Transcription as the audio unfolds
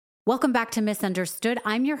Welcome back to Misunderstood.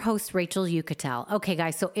 I'm your host, Rachel Yucatel. Okay,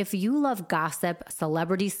 guys, so if you love gossip,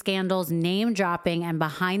 celebrity scandals, name dropping, and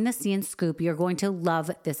behind the scenes scoop, you're going to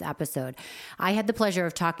love this episode. I had the pleasure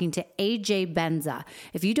of talking to AJ Benza.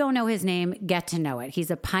 If you don't know his name, get to know it.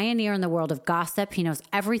 He's a pioneer in the world of gossip. He knows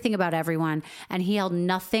everything about everyone, and he held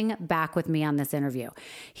nothing back with me on this interview.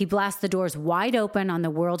 He blasts the doors wide open on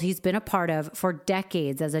the world he's been a part of for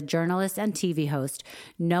decades as a journalist and TV host.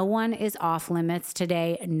 No one is off limits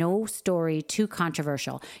today. No story too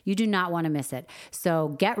controversial. You do not want to miss it. So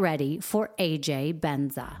get ready for AJ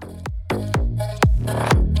Benza.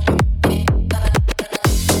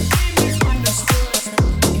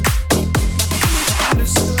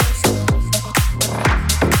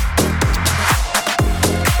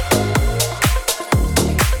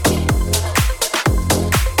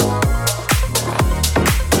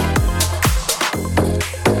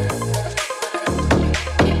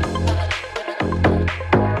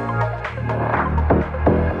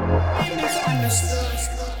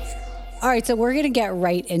 All right, so we're going to get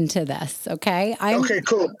right into this, okay? Okay,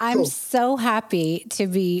 cool. I'm so happy to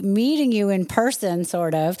be meeting you in person,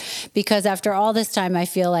 sort of, because after all this time, I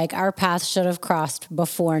feel like our paths should have crossed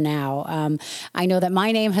before now. I know that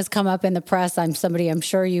my name has come up in the press. I'm somebody I'm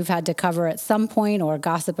sure you've had to cover at some point or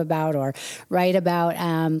gossip about or write about.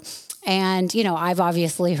 And, you know, I've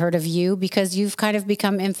obviously heard of you because you've kind of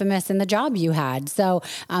become infamous in the job you had. So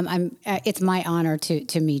it's my honor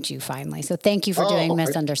to meet you finally. So thank you for doing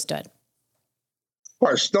Misunderstood. Of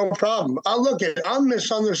course, no problem. I'm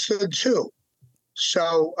misunderstood too.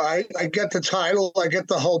 So I get the title, I get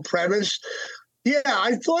the whole premise. Yeah,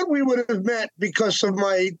 I thought we would have met because of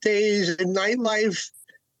my days in nightlife.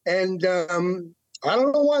 And I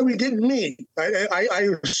don't know why we didn't meet. I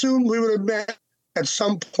assumed we would have met at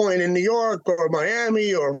some point in New York or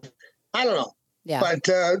Miami or I don't know. Yeah.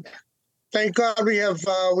 But thank God we have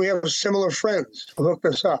similar friends who hooked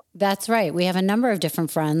us up. That's right. We have a number of different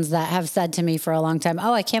friends that have said to me for a long time,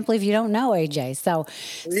 "Oh, I can't believe you don't know AJ." So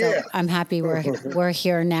I'm happy we're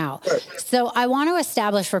here now. So I want to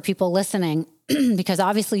establish for people listening, because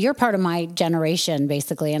obviously you're part of my generation,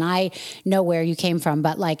 basically, and I know where you came from.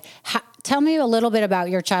 But tell me a little bit about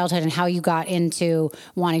your childhood and how you got into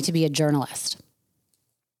wanting to be a journalist.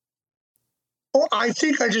 Well, I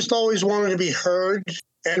think I just always wanted to be heard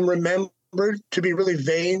and remembered, to be really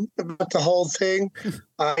vain about the whole thing.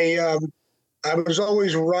 I was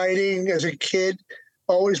always writing as a kid,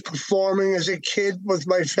 always performing as a kid with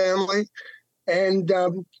my family. And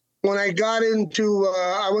when I got into,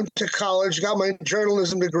 I went to college, got my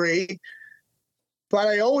journalism degree, but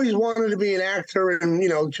I always wanted to be an actor and, you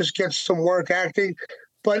know, just get some work acting.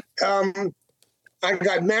 But I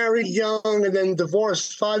got married young and then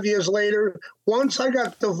divorced 5 years later. Once I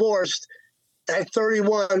got divorced, at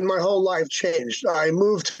 31, my whole life changed. I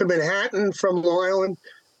moved to Manhattan from Long Island,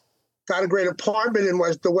 got a great apartment in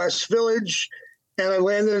the West Village, and I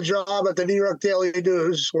landed a job at the New York Daily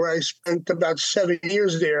News, where I spent about 7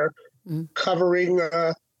 years there covering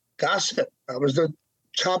gossip. I was the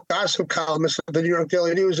top gossip columnist at the New York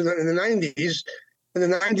Daily News in the 90s. And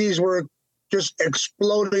the 90s were just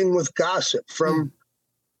exploding with gossip, from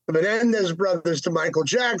the Menendez brothers to Michael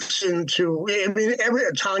Jackson to,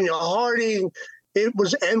 Tanya Harding. It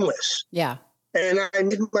was endless. Yeah. And I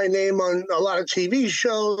made my name on a lot of TV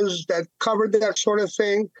shows that covered that sort of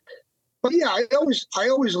thing. But yeah, I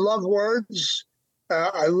always love words.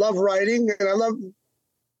 I love writing, and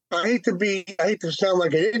I hate to sound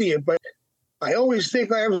like an idiot, but I always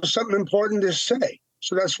think I have something important to say.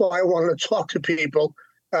 So that's why I want to talk to people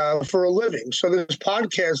for a living. So this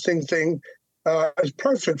podcasting thing is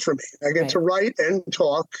perfect for me. I get to write and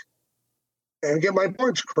talk and get my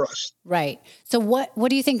points across. Right. So what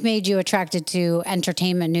do you think made you attracted to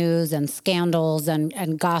entertainment news and scandals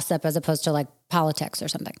and gossip as opposed to like politics or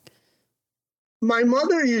something? My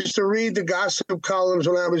mother used to read the gossip columns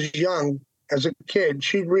when I was young as a kid.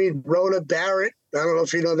 She'd read Rhoda Barrett. I don't know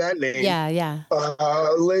if you know that name. Yeah.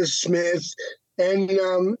 Liz Smith.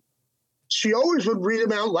 And she always would read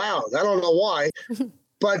them out loud. I don't know why.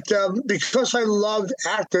 But because I loved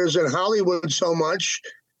actors in Hollywood so much,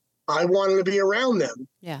 I wanted to be around them.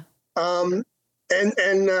 Yeah. And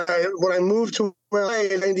when I moved to LA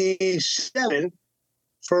in '97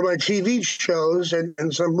 for my TV shows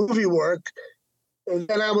and some movie work, and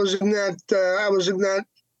then I was in that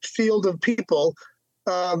field of people.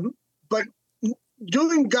 But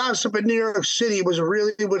doing gossip in New York City was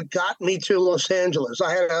really what got me to Los Angeles.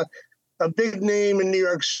 I had a big name in New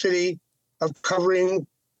York City of covering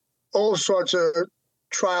all sorts of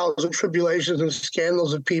trials and tribulations and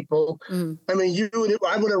scandals of people. I mean,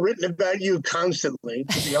 I would have written about you constantly,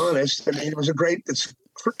 to be honest. I mean, it's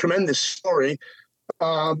tremendous story.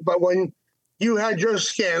 But when you had your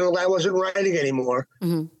scandal, I wasn't writing anymore.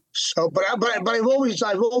 Mm-hmm. So, but I've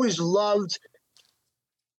always loved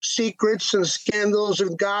secrets and scandals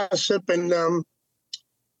and gossip, and I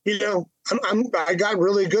got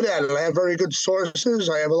really good at it. I have very good sources.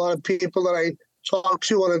 I have a lot of people that I talk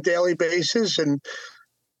to on a daily basis, and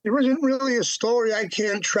there isn't really a story I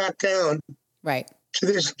can't track down. Right. To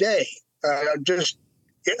this day. I just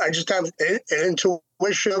have an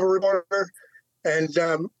intuition of a reporter and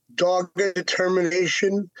dogged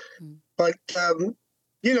determination. Mm. But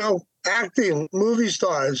acting, movie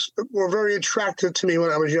stars were very attractive to me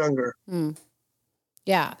when I was younger. Mm.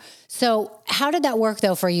 Yeah. So how did that work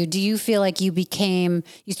though for you? Do you feel like you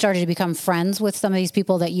started to become friends with some of these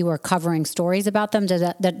people that you were covering stories about them? Did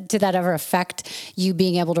that ever affect you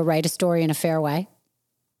being able to write a story in a fair way?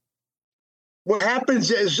 What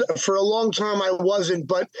happens is for a long time I wasn't,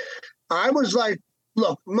 but I was like,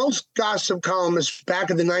 look, most gossip columnists back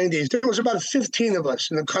in the 90s, there was about 15 of us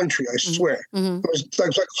in the country, I swear. Mm-hmm. It was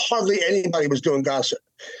like hardly anybody was doing gossip.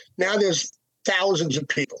 Now there's thousands of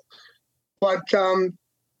people. But I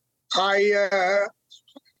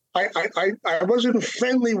wasn't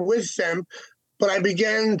friendly with them, but I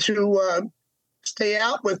began to stay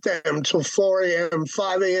out with them till 4 a.m.,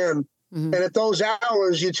 5 a.m. Mm-hmm. And at those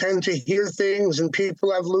hours, you tend to hear things and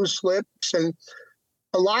people have loose lips. And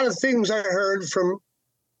a lot of things I heard from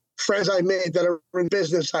friends I made that are in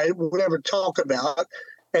business I would never talk about.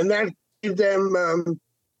 And that gave them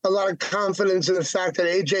a lot of confidence in the fact that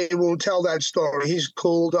AJ won't tell that story. He's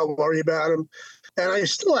cool. Don't worry about him. And I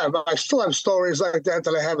still have stories like that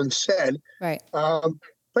I haven't said. Right.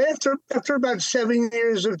 But after about 7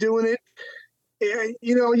 years of doing it,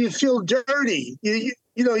 you feel dirty.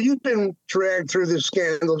 You've been dragged through the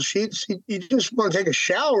scandal sheets. You just want to take a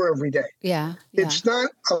shower every day. Yeah. It's not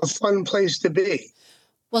a fun place to be.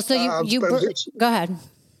 Well, so go ahead.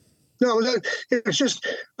 No, it's just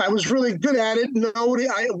I was really good at it.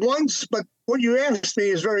 But what you asked me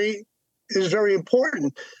is very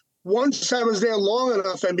important. Once I was there long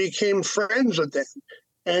enough and became friends with them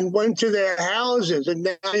and went to their houses, and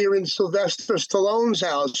now you're in Sylvester Stallone's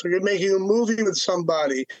house, or you're making a movie with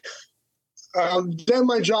somebody. Then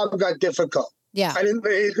my job got difficult. Yeah,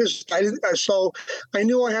 so I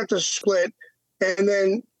knew I had to split, and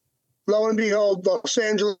then lo and behold, Los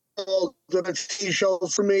Angeles did a TV show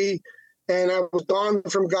for me, and I was gone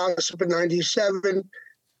from gossip in '97,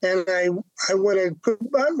 and I went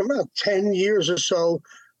about 10 years or so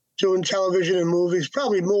doing television and movies,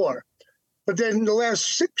 probably more. But then the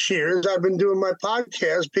last 6 years, I've been doing my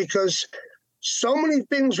podcast because so many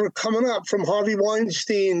things were coming up, from Harvey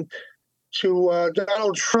Weinstein to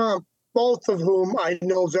Donald Trump, both of whom I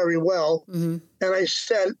know very well. Mm-hmm. And I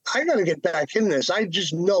said, I got to get back in this. I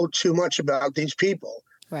just know too much about these people.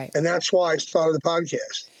 Right. And that's why I started the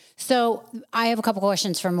podcast. So I have a couple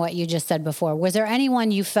questions from what you just said before. Was there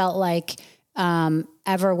anyone you felt like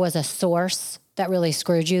ever was a source that really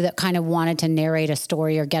screwed you, that kind of wanted to narrate a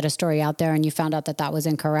story or get a story out there and you found out that was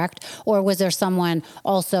incorrect? Or was there someone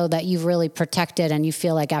also that you've really protected and you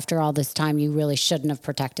feel like after all this time you really shouldn't have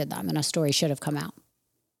protected them and a story should have come out?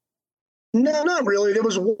 No, not really. There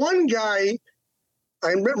was one guy,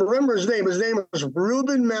 I remember his name. His name was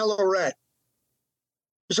Ruben Malloret.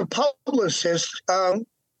 He was a publicist, and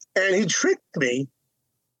he tricked me.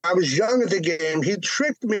 I was young at the game. He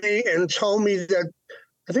tricked me and told me that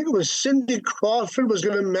I think it was Cindy Crawford was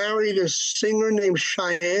going to marry this singer named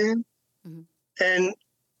Cheyenne. Mm-hmm. And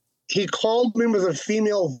he called me with a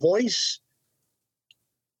female voice.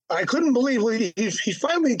 I couldn't believe it. He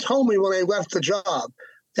finally told me when I left the job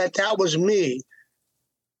that was me.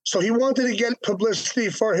 So he wanted to get publicity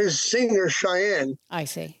for his singer, Cheyenne. I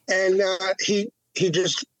see. And he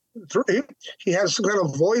has some kind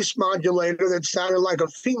of voice modulator that sounded like a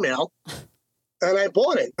female. And I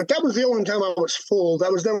bought it. But that was the only time I was fooled. I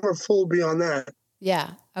was never fooled beyond that.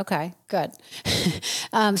 Yeah. Okay, good.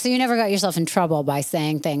 So you never got yourself in trouble by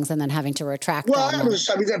saying things and then having to retract them?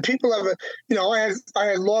 Well, people have I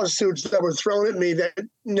had lawsuits that were thrown at me that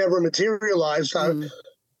never materialized.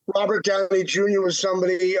 Robert Downey Jr. was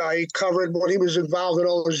somebody I covered when he was involved in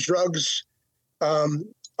all his drugs. I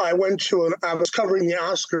was covering the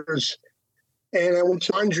Oscars, and I went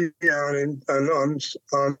to Mondrian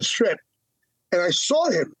on Strip. And I saw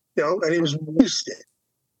him, and he was wasted.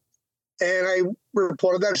 And I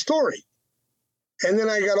reported that story. And then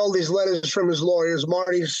I got all these letters from his lawyers,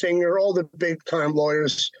 Marty Singer, all the big-time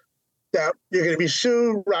lawyers, that you're going to be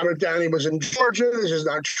sued. Robert Downey was in Georgia. This is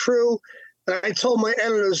not true. And I told my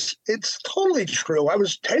editors, it's totally true. I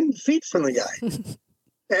was 10 feet from the guy.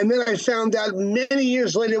 And then I found out many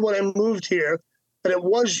years later when I moved here and it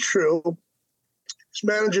was true. His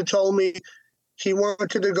manager told me he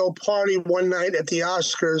wanted to go party one night at the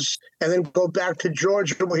Oscars and then go back to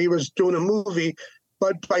Georgia where he was doing a movie.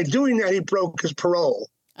 But by doing that, he broke his parole.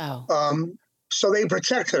 Oh. So they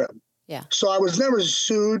protected him. Yeah. So I was never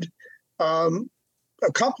sued.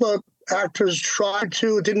 A couple of actors tried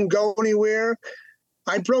to. It didn't go anywhere.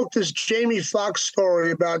 I broke this Jamie Foxx story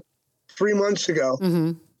about 3 months ago,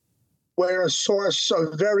 where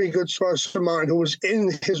a very good source of mine who was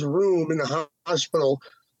in his room in the hospital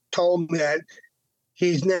told me that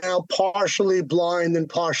he's now partially blind and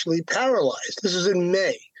partially paralyzed. This is in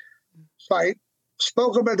May. So I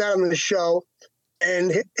spoke about that on the show,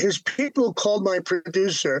 and his people called my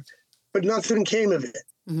producer, but nothing came of it.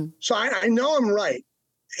 So I know I'm right.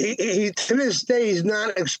 He to this day, he's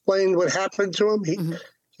not explained what happened to him.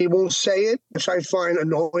 He won't say it, which I find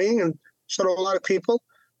annoying, and so do a lot of people.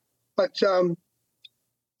 But,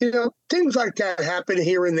 things like that happen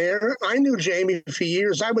here and there. I knew Jamie for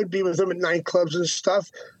years. I would be with him at nightclubs and stuff.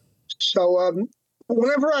 So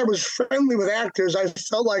whenever I was friendly with actors, I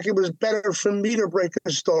felt like it was better for me to break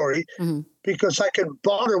a story because I could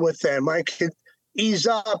barter with them. I could ease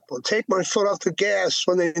up or take my foot off the gas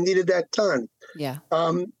when they needed that done. Yeah.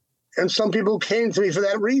 And some people came to me for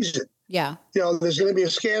that reason. Yeah. There's going to be a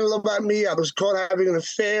scandal about me. I was caught having an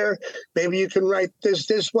affair. Maybe you can write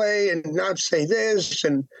this way and not say this.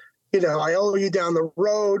 And, I owe you down the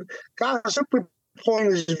road. Gossip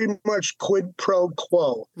reporting is very much quid pro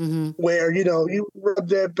quo, where, you rub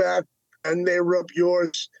their back and they rub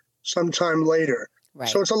yours sometime later. Right.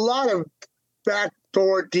 So it's a lot of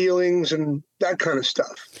backdoor dealings and that kind of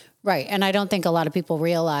stuff. Right. And I don't think a lot of people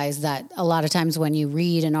realize that a lot of times when you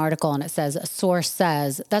read an article and it says a source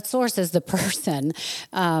says, that source is the person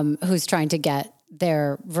who's trying to get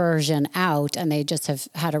their version out, and they just have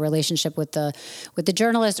had a relationship with the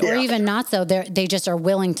journalist, or even not so. They just are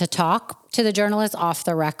willing to talk to the journalist off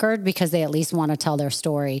the record because they at least want to tell their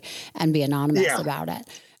story and be anonymous about it.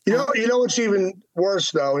 You know what's even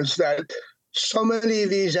worse though is that so many of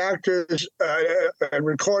these actors and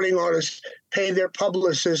recording artists pay their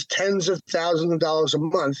publicists tens of thousands of dollars a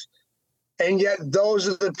month, and yet those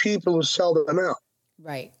are the people who sell them out.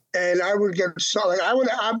 Right. And I would get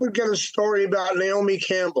I would get a story about Naomi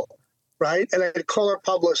Campbell, right? And I'd call her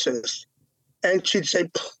publicist, and she'd say,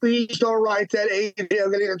 "Please don't write that, Adrian. I'm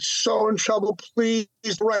going to get so in trouble. Please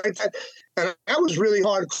don't write that." And that was really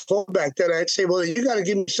hard back then. I'd say, "Well, you got to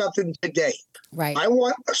give me something today. Right. I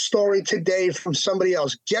want a story today from somebody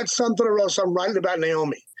else. Get something, or else I'm writing about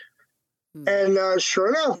Naomi." And sure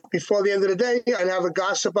enough, before the end of the day, I'd have a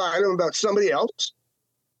gossip item about somebody else.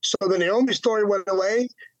 So the Naomi story went away,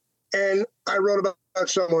 and I wrote about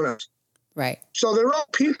someone else. Right. So there are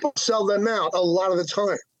people sell them out a lot of the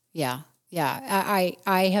time. Yeah. Yeah.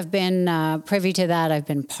 I have been privy to that. I've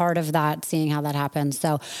been part of that, seeing how that happens.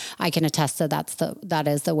 So I can attest to that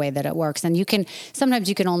is the way that it works. And sometimes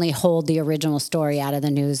you can only hold the original story out of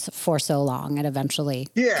the news for so long. It eventually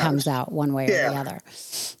comes out one way or the other.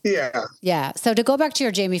 Yeah. Yeah. So to go back to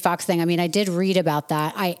your Jamie Foxx thing, I mean, I did read about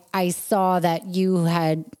that. I saw that you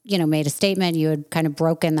had, made a statement. You had kind of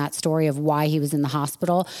broken that story of why he was in the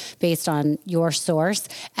hospital based on your source.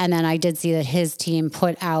 And then I did see that his team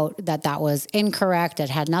put out that was incorrect.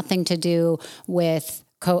 It had nothing to do with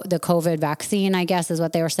the COVID vaccine, I guess is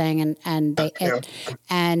what they were saying. And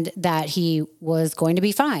that he was going to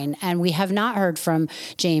be fine. And we have not heard from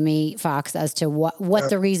Jamie Foxx as to what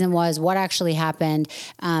the reason was, what actually happened.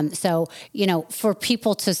 So, for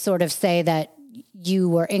people to sort of say that you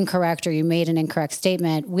were incorrect or you made an incorrect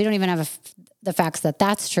statement, we don't even have the facts that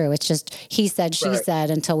that's true. It's just he said, she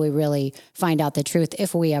said, until we really find out the truth,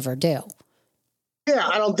 if we ever do. Yeah,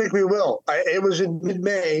 I don't think we will. It was in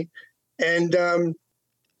mid-May, and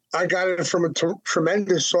I got it from a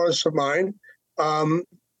tremendous source of mine. I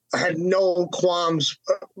had no qualms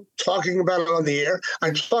talking about it on the air.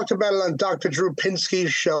 I talked about it on Dr. Drew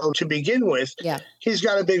Pinsky's show to begin with. Yeah. He's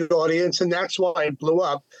got a big audience, and that's why it blew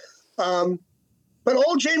up. But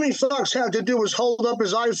all Jamie Foxx had to do was hold up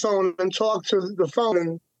his iPhone and talk to the phone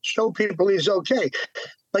and show people he's okay.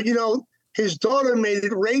 But, his daughter made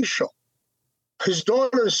it racial. His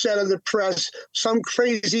daughter said in the press, some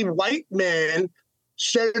crazy white man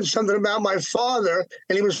said something about my father,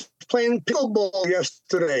 and he was playing pickleball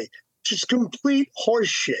yesterday. Just complete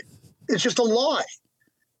horseshit. It's just a lie.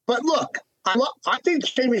 But look, I think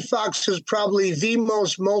Jamie Foxx is probably the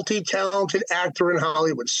most multi-talented actor in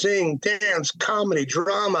Hollywood. Sing, dance, comedy,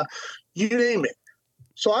 drama, you name it.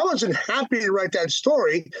 So I wasn't happy to write that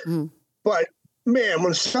story, but man,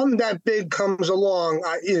 when something that big comes along,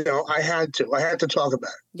 I had to talk about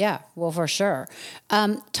it. Yeah, well, for sure.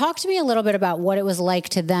 Talk to me a little bit about what it was like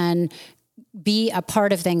to then be a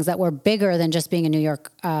part of things that were bigger than just being a New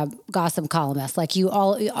York gossip columnist. Like you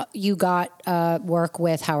got work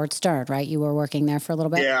with Howard Stern, right? You were working there for a little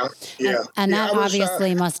bit. Yeah. And that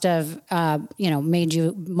obviously must have, made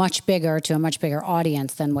you much bigger to a much bigger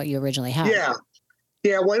audience than what you originally had. Yeah.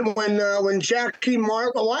 When Jackie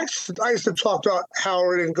Martling, I used to talk to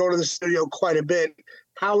Howard and go to the studio quite a bit.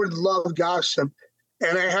 Howard loved gossip,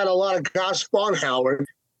 and I had a lot of gossip on Howard.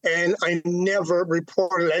 And I never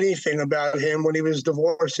reported anything about him when he was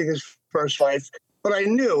divorcing his first wife. But I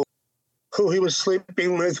knew who he was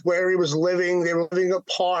sleeping with, where he was living. They were living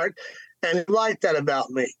apart. And he liked that about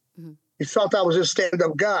me. Mm-hmm. He felt I was a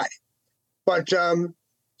stand-up guy. But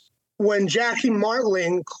when Jackie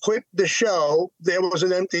Martling quit the show, there was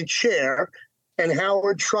an empty chair. And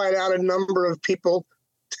Howard tried out a number of people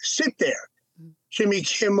to sit there. Mm-hmm. Jimmy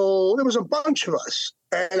Kimmel, there was a bunch of us.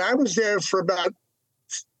 And I was there for about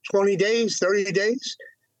 20 days, 30 days.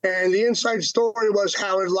 And the inside story was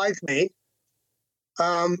Howard liked me.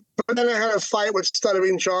 But then I had a fight with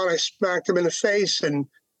Stuttering John. I smacked him in the face, and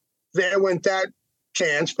there went that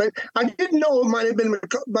chance. But I didn't know it might have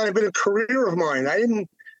been a career of mine.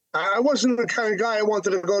 I wasn't the kind of guy I wanted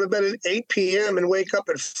to go to bed at 8 p.m. and wake up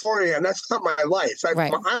at 4 a.m. That's not my life.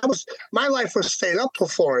 Right. My life was staying up till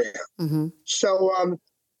 4 a.m. Mm-hmm. So,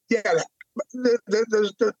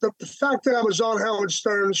 the fact that I was on Howard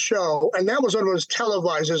Stern's show, and that was when it was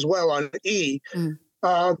televised as well on E,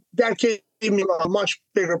 that gave me a much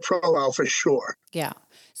bigger profile for sure. Yeah.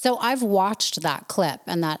 So I've watched that clip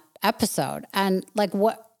and that episode, and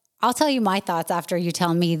I'll tell you my thoughts after you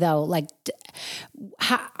tell me though.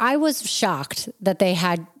 I was shocked that they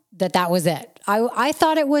had that was it. I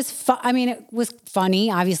thought it was it was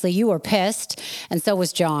funny. Obviously you were pissed, and so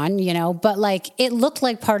was John, but it looked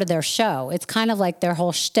like part of their show. It's kind of like their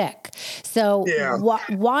whole shtick. So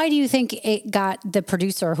why do you think it got the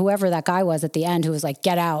producer, whoever that guy was at the end, who was like,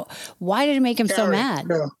 get out? Why did it make him so mad?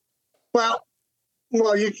 Yeah. Well,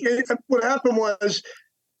 what happened was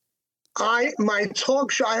my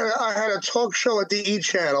talk show, I had a talk show at the E!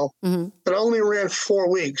 Channel that only ran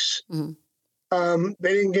 4 weeks. Mm-hmm.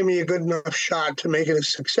 They didn't give me a good enough shot to make it a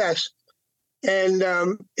success. And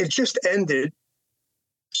it just ended.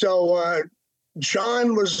 So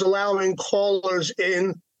John was allowing callers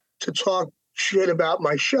in to talk shit about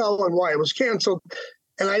my show and why it was canceled.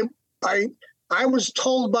 And I was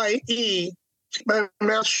told by E! to keep my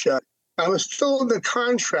mouth shut. I was still in the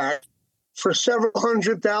contract for several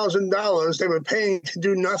 $100,000 they were paying to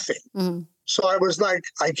do nothing. Mm-hmm. So I was like,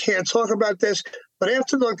 I can't talk about this. But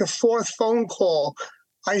after the fourth phone call,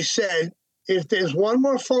 I said, if there's one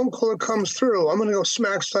more phone call that comes through, I'm going to go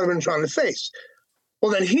smack Stuttering John in the face.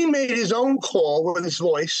 Well, then he made his own call with his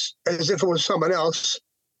voice as if it was someone else.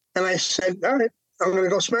 And I said, all right, I'm going to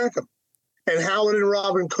go smack him. And Howard and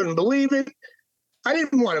Robin couldn't believe it. I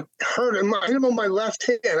didn't want to hurt him. I hit him on my left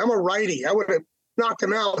hand. I'm a righty. I would have knocked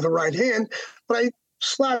him out with the right hand. But I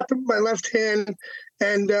slapped him with my left hand,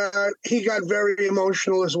 and he got very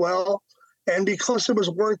emotional as well. And because it was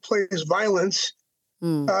workplace violence,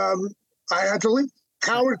 I had to leave.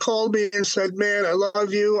 Howard called me and said, man, I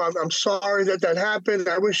love you. I'm sorry that happened.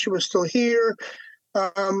 I wish you were still here.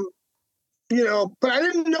 But I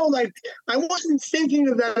didn't know, I wasn't thinking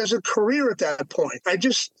of that as a career at that point. I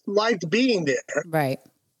just liked being there. Right.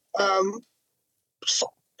 So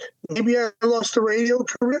maybe I lost a radio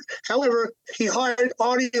career. However, he hired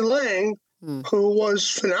Artie Lang, who was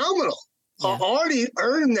phenomenal. Yeah. Artie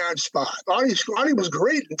earned that spot. Artie was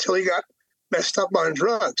great until he got messed up on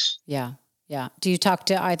drugs. Yeah. Yeah. Do you talk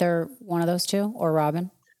to either one of those two or Robin?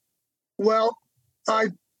 Well, I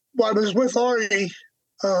was with Artie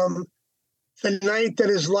the night that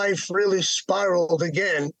his life really spiraled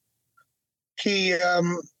again. He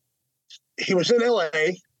was in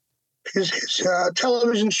L.A. His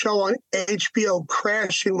television show on HBO,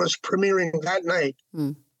 Crashing, was premiering that night.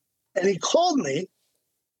 And he called me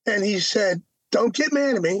and he said, don't get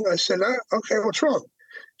mad at me. I said, okay, what's wrong?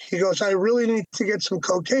 He goes, I really need to get some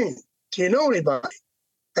cocaine. Do you know anybody?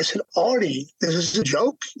 I said, Artie, this is a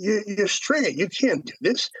joke? You're straight. You can't do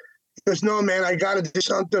this. He goes, no, man, I got to do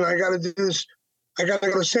something. I got to do this. I got to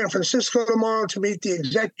go to San Francisco tomorrow to meet the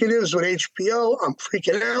executives with HBO. I'm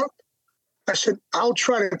freaking out. I said, I'll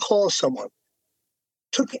try to call someone.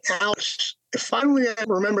 Took hours. Finally, I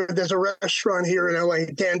remembered there's a restaurant here in LA,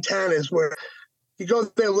 Dantana's, where you go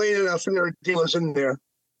there late enough and there are dealers in there.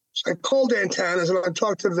 So I called Dantana's and I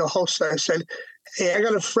talked to the host. I said, hey, I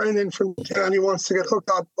got a friend in from town. He wants to get hooked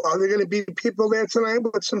up. Are there going to be people there tonight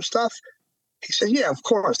with some stuff? He said, yeah, of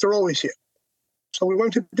course. They're always here. So we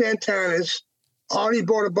went to Dantana's. Artie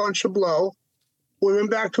bought a bunch of blow. We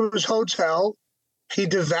went back to his hotel. He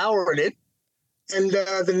devoured it. And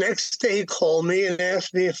the next day he called me and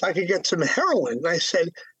asked me if I could get some heroin. And I said,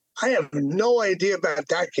 I have no idea about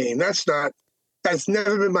that game. That's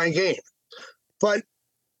never been my game. But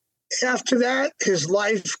after that, his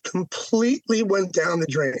life completely went down the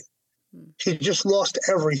drain. He just lost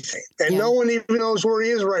everything. And no one even knows where he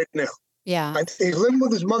is right now. Yeah. He's living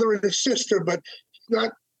with his mother and his sister, but he's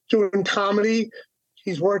not doing comedy.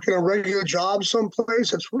 He's working a regular job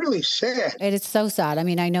someplace. It's really sad. It is so sad. I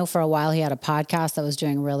mean, I know for a while he had a podcast that was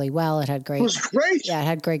doing really well. It had great. It was great. Yeah, it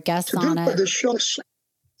had great guests on it. The show,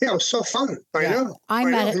 yeah, it was so fun. I know.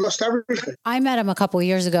 He lost everything. I met him a couple of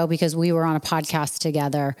years ago because we were on a podcast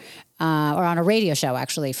together, or on a radio show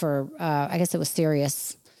actually for, I guess it was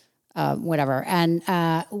Sirius. Whatever. And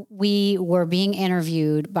we were being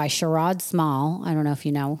interviewed by Sherrod Small. I don't know if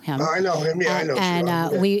you know him. I know him. Yeah, I know. And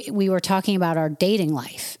Sherrod, we were talking about our dating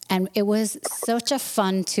life. And it was such a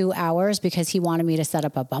fun 2 hours because he wanted me to set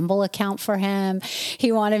up a Bumble account for him.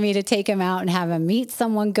 He wanted me to take him out and have him meet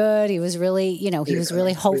someone good. He was really, he was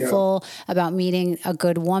really hopeful about meeting a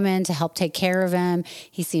good woman to help take care of him.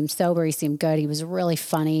 He seemed sober. He seemed good. He was really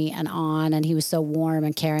funny and he was so warm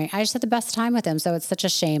and caring. I just had the best time with him. So it's such a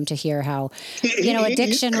shame to hear how,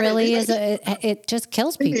 addiction really is, it just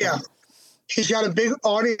kills people. Yeah. He's got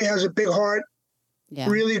has a big heart. Yeah.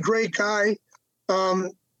 Really great guy.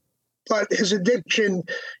 But his addiction,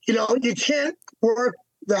 you can't work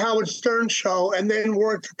the Howard Stern show and then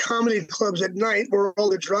work the comedy clubs at night where all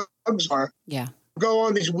the drugs are. Yeah. Go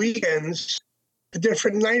on these weekends to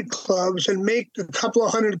different nightclubs and make a couple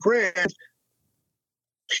of $100,000.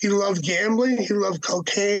 He loved gambling. He loved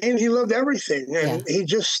cocaine. He loved everything. And he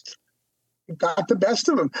just got the best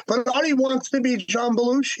of him. But Artie wants to be John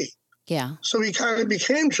Belushi. Yeah. So he kind of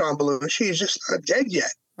became John Belushi. He's just not dead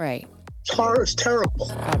yet. Right. It's terrible.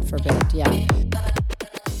 God forbid. Yeah.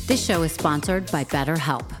 This show is sponsored by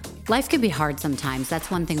BetterHelp. Life can be hard sometimes.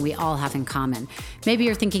 That's one thing we all have in common. Maybe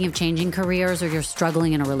you're thinking of changing careers or you're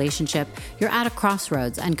struggling in a relationship. You're at a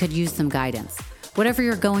crossroads and could use some guidance. Whatever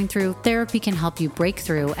you're going through, therapy can help you break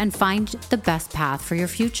through and find the best path for your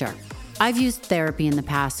future. I've used therapy in the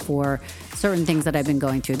past for certain things that I've been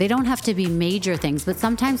going through. They don't have to be major things, but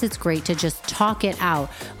sometimes it's great to just talk it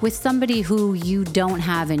out with somebody who you don't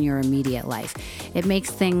have in your immediate life. It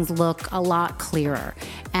makes things look a lot clearer.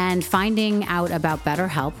 And finding out about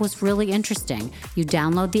BetterHelp was really interesting. You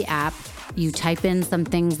download the app, you type in some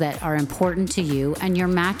things that are important to you, and you're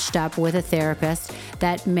matched up with a therapist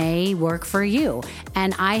that may work for you.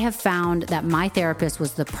 And I have found that my therapist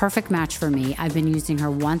was the perfect match for me. I've been using her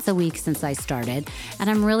once a week since I started, and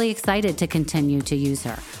I'm really excited to continue to use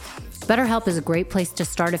her. BetterHelp is a great place to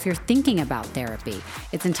start if you're thinking about therapy.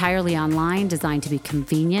 It's entirely online, designed to be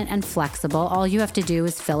convenient and flexible. All you have to do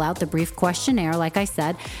is fill out the brief questionnaire, like I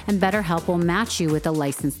said, and BetterHelp will match you with a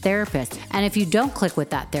licensed therapist. And if you don't click with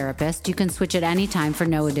that therapist, you can switch at any time for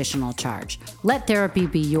no additional charge. Let therapy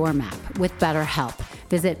be your map with BetterHelp.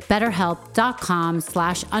 Visit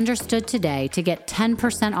betterhelp.com/understood today to get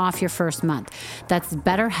 10% off your first month. That's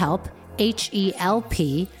BetterHelp,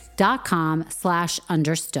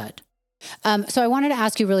 HELP.com/understood. So I wanted to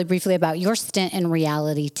ask you really briefly about your stint in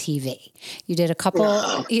reality TV. You did a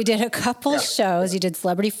couple shows. You did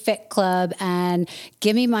Celebrity Fit Club and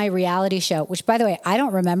Gimme My Reality Show, which, by the way, I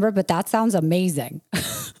don't remember, but that sounds amazing.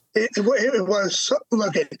 It was.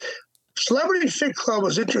 Look, Celebrity Fit Club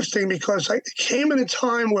was interesting because it came at a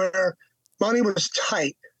time where money was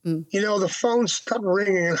tight. The phone stopped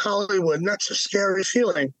ringing in Hollywood, and that's a scary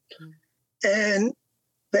feeling. And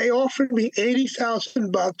they offered me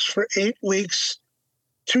 $80,000 for 8 weeks,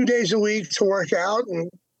 2 days a week to work out. And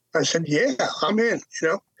I said, yeah, I'm in,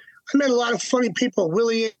 I met a lot of funny people.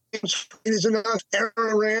 Willie Ames is enough,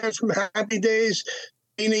 Aaron Rand from Happy Days,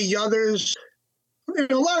 Nina Yothers,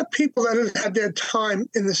 a lot of people that have had their time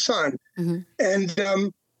in the sun. Mm-hmm. And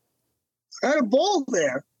I had a ball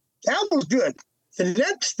there. That was good. The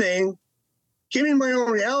next thing, Giving My Own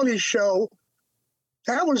Reality Show,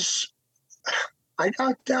 I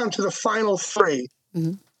got down to the final 3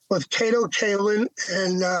 with Kato Kalin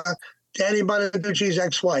and Danny Bonaducci's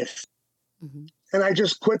ex-wife. Mm-hmm. And I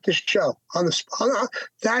just quit the show on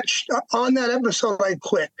that episode. I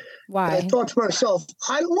quit. Why? And I thought to myself,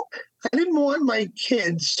 I didn't want my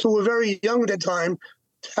kids, who were very young at the time,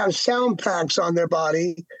 to have sound packs on their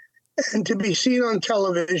body and to be seen on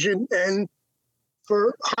television, and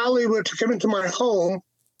for Hollywood to come into my home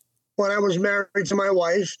when I was married to my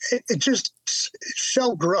wife. It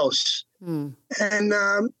felt gross. And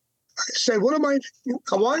said,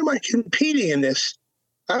 why am I competing in this?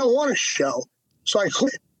 I don't want a show. So I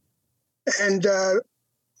quit. And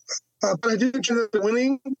but I didn't end up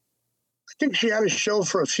winning. I think she had a show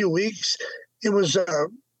for a few weeks. It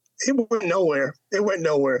went nowhere. It went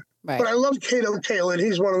nowhere. Right. But I love Kato Kaelin.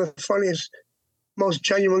 He's one of the funniest, most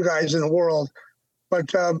genuine guys in the world.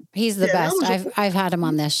 But he's the best. I've had him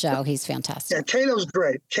on this show. He's fantastic. Yeah, Kato's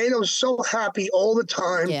great. Kato's so happy all the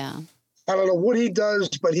time. Yeah. I don't know what he does,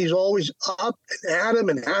 but he's always up and at him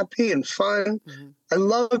and happy and fun. Mm-hmm. I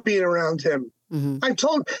love being around him. Mm-hmm. I've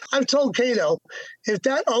told Kato, if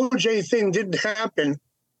that OJ thing didn't happen,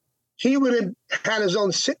 he would have had his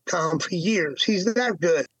own sitcom for years. He's that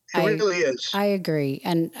good. He really is. I agree.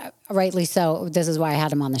 And rightly so. This is why I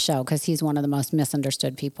had him on the show, because he's one of the most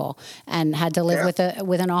misunderstood people and had to live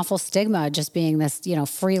with an awful stigma, just being this,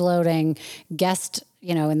 freeloading guest,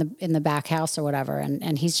 in the back house or whatever.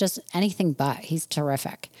 And he's just anything but. He's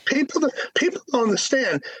terrific. People don't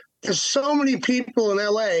understand. There's so many people in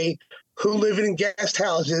LA who live in guest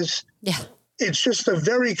houses. Yeah. It's just a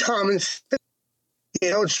very common thing.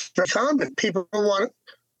 It's very common. People want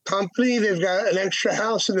company, they've got an extra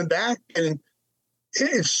house in the back, and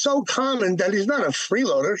it's so common that he's not a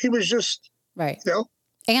freeloader. He was just right.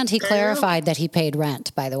 And he clarified that he paid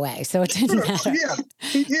rent, by the way, so it didn't matter. Yeah,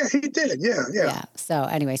 he did. Yeah. So,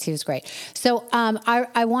 anyways, he was great. So,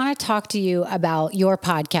 I want to talk to you about your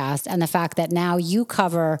podcast and the fact that now you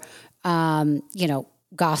cover,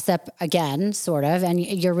 gossip again, sort of, and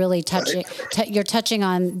you're really touching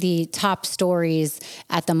on the top stories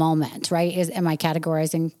at the moment, right? Am I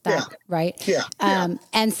categorizing that right? Yeah.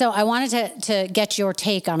 And so I wanted to get your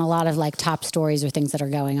take on a lot of like top stories or things that are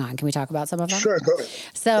going on. Can we talk about some of them? Sure, go ahead.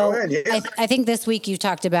 So go ahead, yeah. I think this week you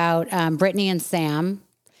talked about Brittany and Sam,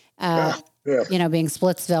 being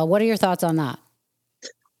Splitsville. What are your thoughts on that?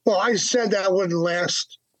 Well, I said that wouldn't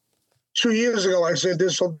last. 2 years ago, I said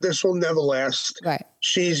this will never last. Right.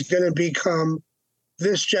 She's going to become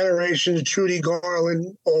this generation's Judy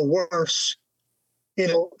Garland or worse.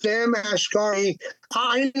 Sam Asghari.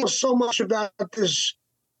 I know so much about this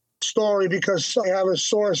story because I have a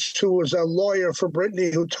source who was a lawyer for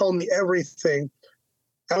Britney who told me everything.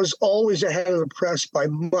 I was always ahead of the press by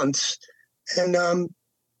months. And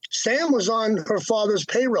Sam was on her father's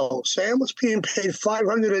payroll. Sam was being paid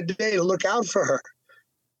 $500 a day to look out for her.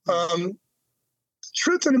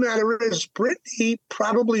 Truth of the matter is, Britney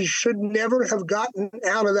probably should never have gotten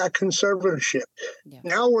out of that conservatorship. Yeah.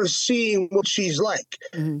 Now we're seeing what she's like.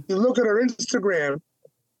 Mm-hmm. You look at her Instagram,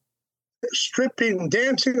 stripping,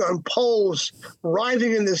 dancing on poles,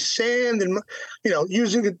 writhing in the sand, and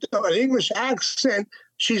using an English accent.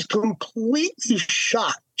 She's completely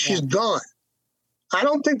shot. She's gone. I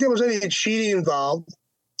don't think there was any cheating involved.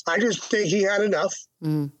 I just think he had enough.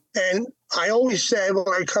 Mm. And I always said when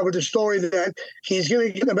I covered the story that he's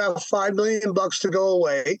going to get about $5 million to go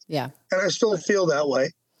away. Yeah. And I still feel that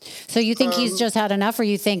way. So you think he's just had enough, or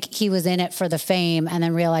you think he was in it for the fame and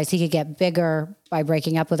then realized he could get bigger by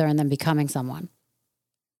breaking up with her and then becoming someone?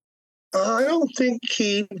 I don't think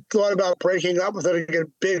he thought about breaking up with her to get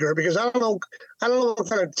bigger, because I don't know what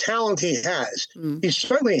kind of talent he has. Mm. He's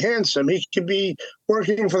certainly handsome. He could be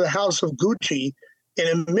working for the House of Gucci in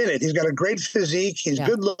a minute. He's got a great physique. He's a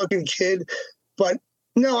good-looking kid. But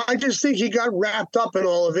no, I just think he got wrapped up in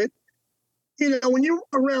all of it. When you're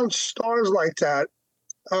around stars like that,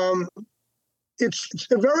 it's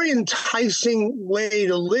a very enticing way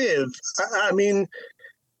to live. I mean,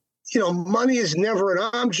 money is never an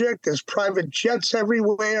object. There's private jets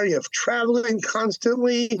everywhere. You have traveling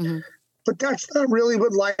constantly. Mm-hmm. But that's not really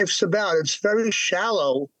what life's about. It's very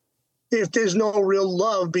shallow if there's no real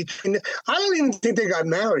love between them. I don't even think they got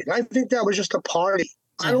married. I think that was just a party.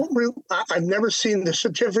 Yeah. I've never seen the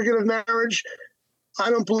certificate of marriage. I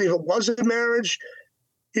don't believe it was a marriage.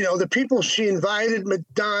 The people she invited,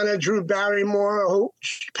 Madonna, Drew Barrymore,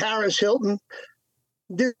 Paris Hilton,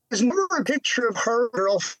 there's never a picture of her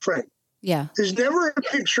girlfriend. Yeah. There's never a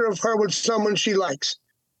picture of her with someone she likes.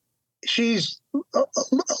 She's a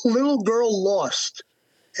little girl lost,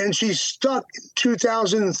 and she's stuck in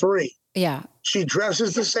 2003. Yeah. She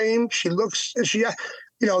dresses the same. She looks,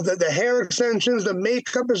 the hair extensions, the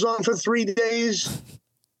makeup is on for 3 days.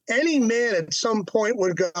 Any man at some point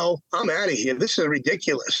would go, I'm out of here. This is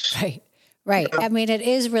ridiculous. Right. I mean, it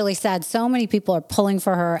is really sad. So many people are pulling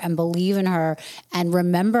for her and believe in her and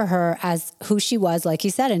remember her as who she was, like you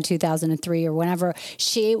said, in 2003 or whenever.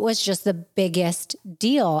 She was just the biggest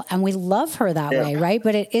deal. And we love her that way, right?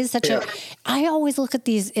 But it is such I always look at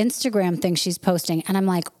these Instagram things she's posting and I'm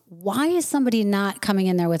like, why is somebody not coming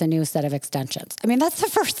in there with a new set of extensions? I mean, that's the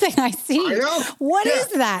first thing I see. I know. What is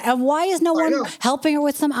that? And why is no one helping her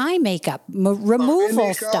with some eye makeup,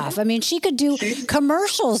 removal stuff? I mean, she could do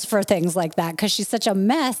commercials for things like that because she's such a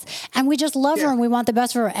mess. And we just love her and we want the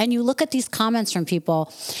best for her. And you look at these comments from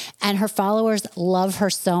people and her followers love her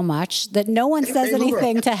so much that no one says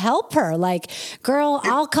anything to help her. Like, girl,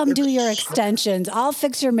 I'll come do your extensions. I'll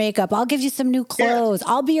fix your makeup. I'll give you some new clothes.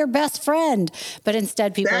 I'll be your best friend. But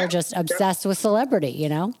instead, people are just obsessed with celebrity, you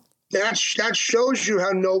know? That shows you how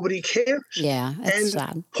nobody cares. Yeah, it's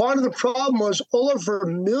sad. Part of the problem was all of her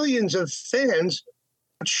millions of fans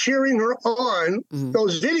cheering her on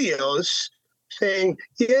those videos saying,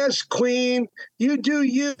 yes, queen, you do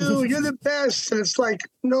you, you're the best. And it's like,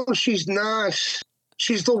 no, she's not.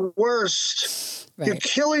 She's the worst. Right. You're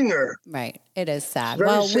killing her. Right. It is sad.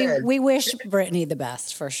 Well, sad. We wish Britney the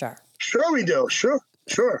best for sure. Sure we do. Sure.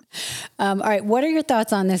 All right. What are your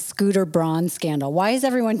thoughts on this Scooter Braun scandal? Why is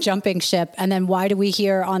everyone jumping ship? And then why do we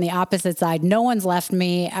hear on the opposite side, no one's left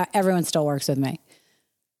me, everyone still works with me?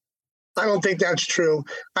 I don't think that's true.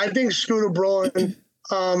 I think Scooter Braun,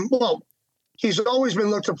 he's always been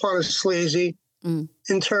looked upon as sleazy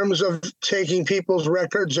in terms of taking people's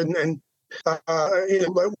records and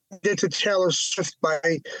did to Taylor Swift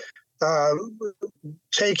by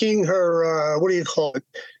taking her, what do you call it?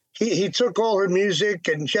 He took all her music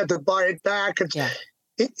and she had to buy it back.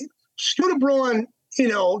 Scooter Braun,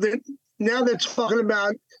 now they're talking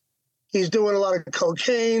about he's doing a lot of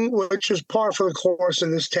cocaine, which is par for the course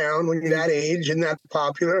in this town when you're that age and that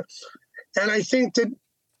popular. And I think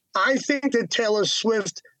that Taylor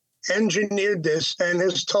Swift engineered this and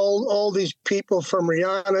has told all these people from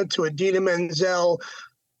Rihanna to Idina Menzel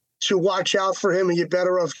to watch out for him and you're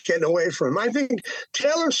better off getting away from him. I think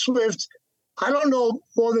Taylor Swift, I don't know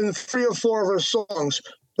more than 3 or 4 of her songs,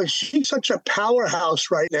 but she's such a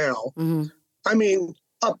powerhouse right now. I mean,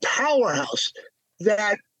 a powerhouse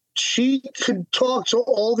that she could talk to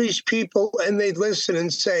all these people and they'd listen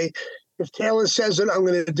and say, if Taylor says it, I'm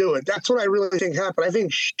going to do it. That's what I really think happened. I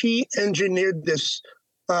think she engineered this,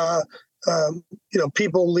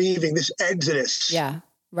 people leaving, this exodus. Yeah,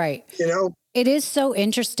 right. It is so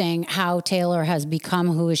interesting how Taylor has become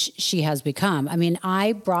who she has become. I mean,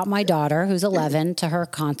 I brought my daughter, who's 11, to her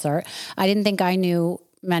concert. I didn't think I knew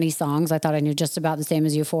many songs. I thought I knew just about the same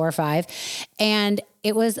as you, 4 or 5. And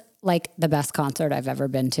it was like the best concert I've ever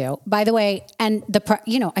been to, by the way. And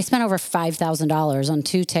I spent over $5,000 on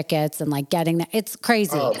 2 tickets and like getting that. It's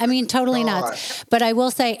crazy. I mean, totally nuts. But I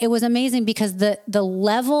will say it was amazing because the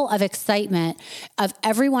level of excitement of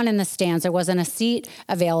everyone in the stands, there wasn't a seat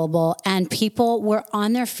available and people were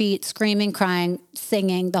on their feet, screaming, crying,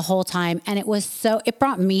 singing the whole time. And it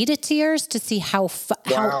brought me to tears to see how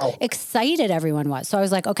excited everyone was. So I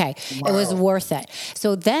was like, okay, it was worth it.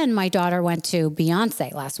 So then my daughter went to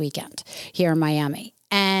Beyonce last weekend here in Miami.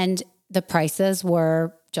 And the prices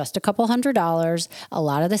were just a couple $100. A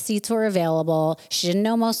lot of the seats were available. She didn't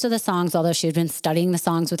know most of the songs, although she had been studying the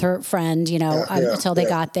songs with her friend, until they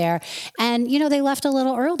got there. And, they left a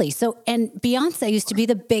little early. So, and Beyonce used to be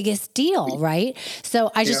the biggest deal, right? So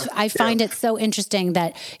I find it so interesting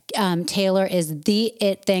that Taylor is the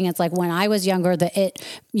it thing. It's like when I was younger, the it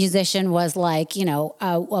musician was like,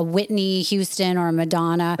 a Whitney Houston or a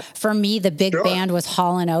Madonna. For me, the big band was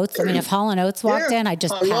Hall & Oates. I mean, if Hall & Oates walked in, I'd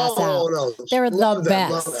just pass out. They were the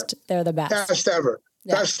best. They're the best. Best ever.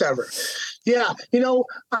 Yeah. Best ever. Yeah.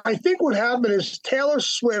 I think what happened is Taylor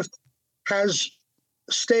Swift has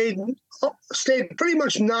stayed pretty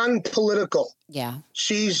much non-political. Yeah.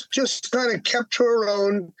 She's just kind of kept to her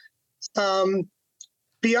own.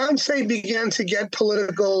 Beyonce began to get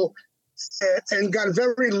political and got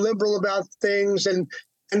very liberal about things. And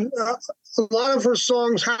a lot of her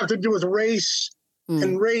songs have to do with race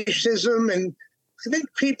and racism. And I think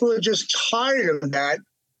people are just tired of that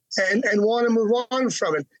and want to move on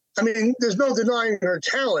from it. I mean, there's no denying her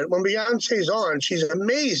talent. When Beyonce's on, she's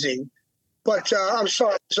amazing. But I'm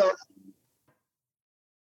sorry,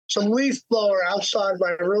 some leaf blower outside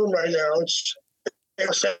my room right now. It's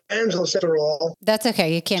Los Angeles after all. That's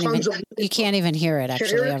okay. You can't even hear it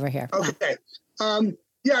actually over here. Okay. I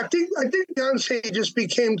think Beyonce just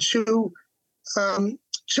became too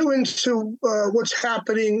into what's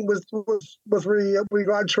happening with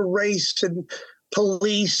regard to race and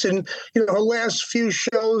police, and her last few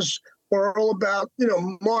shows were all about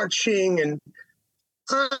marching, and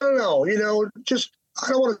I don't know, I don't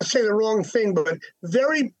want to say the wrong thing, but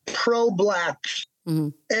very pro-black. Mm-hmm.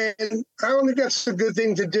 And I don't think that's a good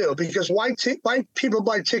thing to do because white people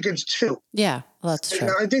buy tickets too. Yeah, well, that's true.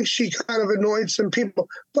 And I think she kind of annoyed some people.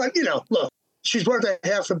 But look, she's worth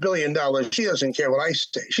 $500 million. She doesn't care what I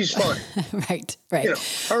say. She's fine. Right.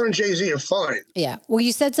 Her and Jay-Z are fine. Yeah. Well,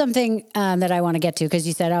 you said something that I want to get to because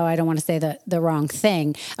you said, I don't want to say the wrong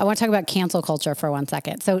thing. I want to talk about cancel culture for 1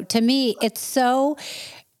 second. So to me, it's so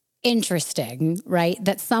interesting, right?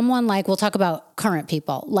 That someone like, we'll talk about current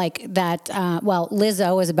people like that.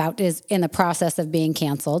 Lizzo is in the process of being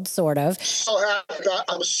canceled, sort of. I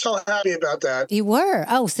was so happy about that. You were?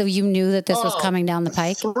 Oh, so you knew that this was coming down the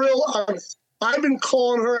pike? I've been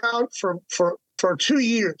calling her out for 2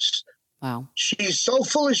 years. Wow. She's so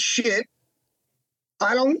full of shit.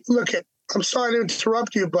 I'm sorry to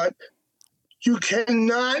interrupt you, but you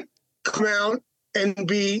cannot come out and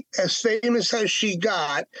be as famous as she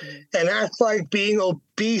got and act like being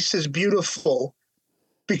obese is beautiful,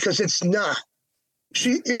 because it's not.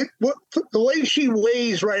 The way she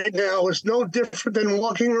weighs right now is no different than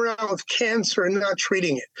walking around with cancer and not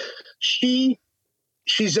treating it.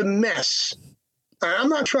 She's a mess. I'm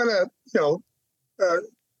not trying to,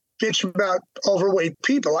 bitch about overweight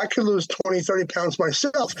people. I could lose 20, 30 pounds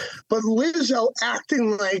myself. But Lizzo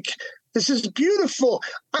acting like this is beautiful.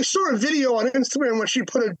 I saw a video on Instagram where she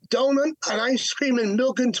put a donut, an ice cream, and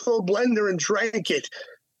milk into a blender and drank it.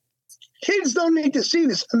 Kids don't need to see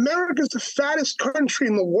this. America's the fattest country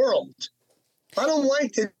in the world. I don't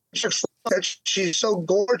like that she's so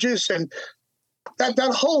gorgeous, and that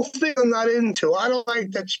whole thing I'm not into. I don't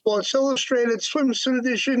like that Sports Illustrated swimsuit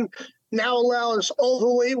edition now allows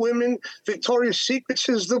overweight women. Victoria's Secret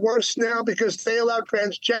is the worst now because they allow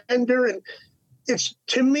transgender, and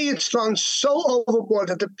to me, it's gone so overboard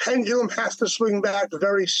that the pendulum has to swing back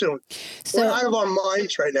very soon. So, we're out of our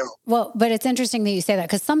minds right now. Well, but it's interesting that you say that,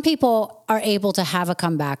 because some people are able to have a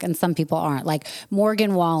comeback and some people aren't. Like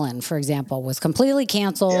Morgan Wallen, for example, was completely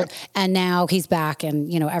canceled and now he's back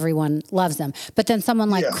and, everyone loves him. But then someone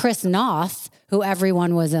like Chris Noth, who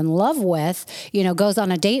everyone was in love with, goes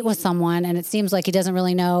on a date with someone and it seems like he doesn't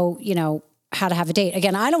really know, how to have a date.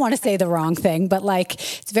 Again, I don't want to say the wrong thing, but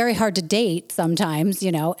it's very hard to date sometimes,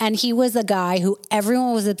 and he was a guy who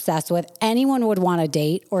everyone was obsessed with. Anyone would want to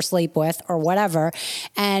date or sleep with or whatever.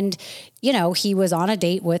 And, he was on a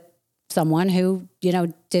date with someone who,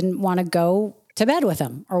 didn't want to go to bed with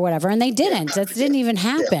him or whatever. And they didn't. That didn't even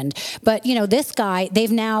happen. But, this guy,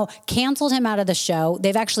 they've now canceled him out of the show.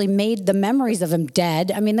 They've actually made the memories of him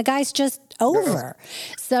dead. I mean, the guy's just over.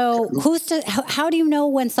 So how do you know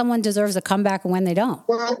when someone deserves a comeback and when they don't?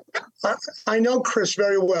 Well, I know Chris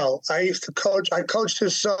very well. I coached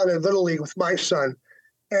his son in Little League with my son.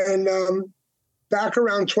 And back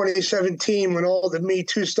around 2017, when all the Me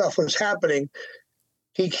Too stuff was happening,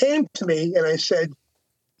 he came to me and I said,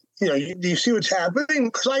 do you see what's happening?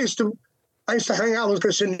 Because I used to hang out with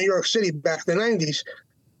Chris in New York City back in the 90s.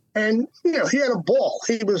 And, he had a ball.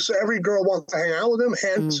 Every girl wanted to hang out with him,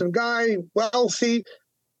 handsome guy, wealthy.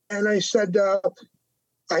 And I said,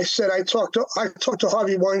 I talked to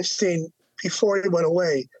Harvey Weinstein before he went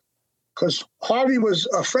away, because Harvey was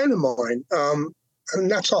a friend of mine.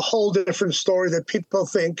 And that's a whole different story that people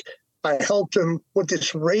think I helped him with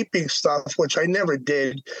this raping stuff, which I never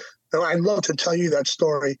did. And I'd love to tell you that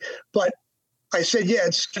story. But I said,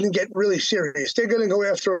 it's going to get really serious. They're going to go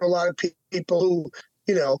after a lot of people who,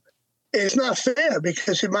 it's not fair,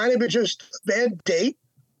 because it might have been just a bad date.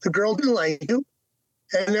 The girl didn't like you.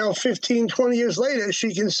 And now 15, 20 years later,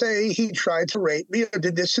 she can say he tried to rape me or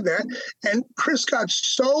did this and that. And Chris got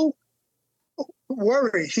so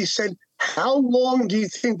worried. He said, how long do you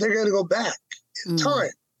think they're going to go back in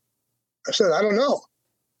time? I said, I don't know.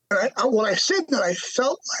 And when I said that, I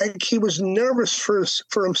felt like he was nervous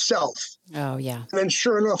for himself. Oh, yeah. And then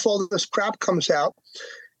sure enough, all this crap comes out.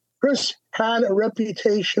 Chris had a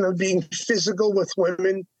reputation of being physical with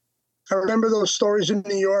women. I remember those stories in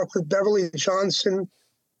New York with Beverly Johnson.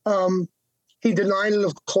 He denied it,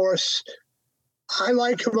 of course. I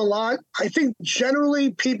like him a lot. I think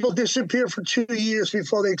generally people disappear for 2 years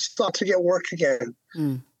before they start to get work again.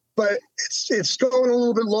 But it's going a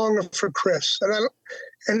little bit longer for Chris.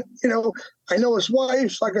 And I know his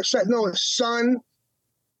wife, like I said, know his son.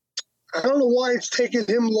 I don't know why it's taking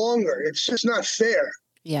him longer. It's just not fair.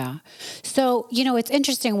 Yeah. So, it's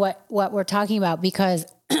interesting what we're talking about, because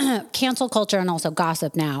cancel culture and also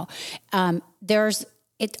gossip now,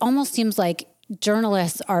 it almost seems like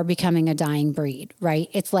journalists are becoming a dying breed, right?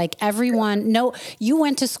 It's like everyone, no, you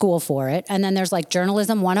went to school for it. And then there's like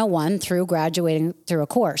journalism 101 through graduating through a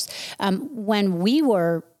course. When we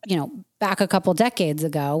were, back a couple decades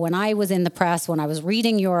ago, when I was in the press, when I was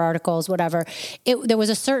reading your articles, whatever, there was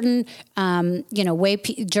a certain, way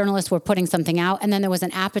journalists were putting something out. And then there was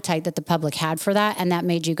an appetite that the public had for that. And that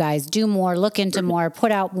made you guys do more, look into more,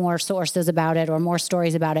 put out more sources about it or more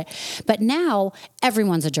stories about it. But now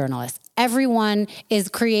everyone's a journalist. Everyone is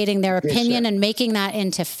creating their opinion and making that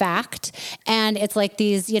into fact. And it's like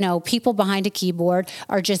these, people behind a keyboard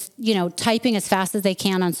are just, typing as fast as they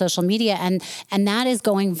can on social media. And that is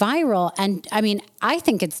going viral. And I mean, I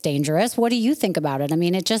think it's dangerous. What do you think about it? I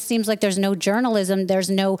mean, it just seems like there's no journalism. There's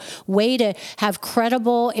no way to have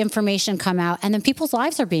credible information come out. And then people's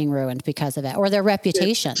lives are being ruined because of it, or their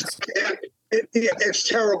reputations. It's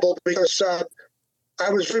terrible because I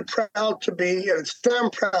was very proud to be, and I'm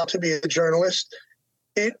proud to be a journalist.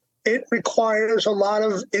 It requires a lot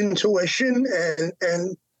of intuition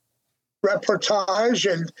and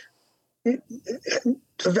reportage and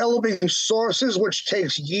developing sources, which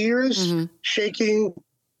takes years, shaking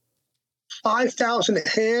 5,000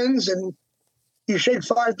 hands. And you shake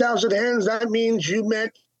 5,000 hands, that means you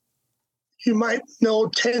might know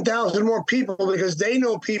 10,000 more people because they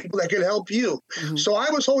know people that can help you. So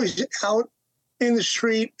I was always out in the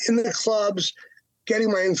street, in the clubs,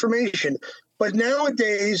 getting my information. But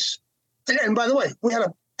nowadays, and by the way, we had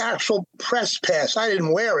an actual press pass. I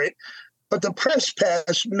didn't wear it, but the press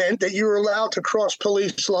pass meant that you were allowed to cross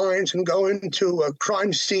police lines and go into a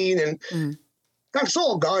crime scene, and that's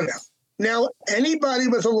all gone now. Now, anybody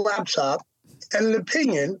with a laptop and an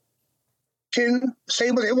opinion can say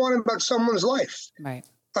what they want about someone's life. Right.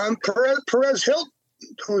 Perez Hilton,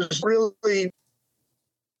 who's really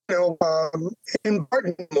in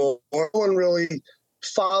Baltimore, no one really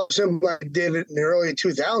follows him like did it in the early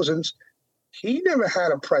 2000s. He never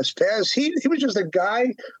had a press pass. He was just a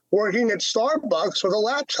guy working at Starbucks with a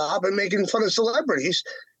laptop and making fun of celebrities.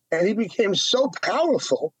 And he became so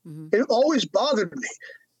powerful. It always bothered me.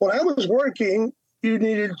 When I was working, you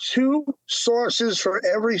needed 2 sources for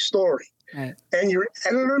every story. Right. And your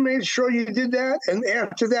editor made sure you did that. And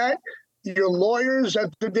after that, your lawyers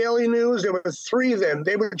at the Daily News, there were 3 of them.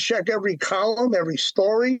 They would check every column, every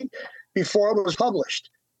story before it was published.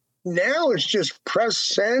 Now it's just press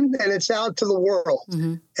send and it's out to the world.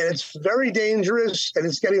 And it's very dangerous, and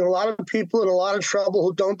it's getting a lot of people in a lot of trouble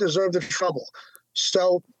who don't deserve the trouble.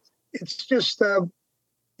 So it's just,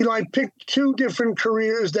 I picked 2 different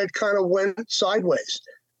careers that kind of went sideways.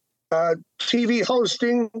 TV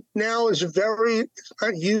hosting now is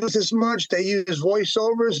not used as much. They use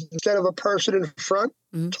voiceovers instead of a person in front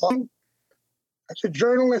talking. As a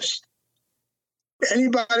journalist,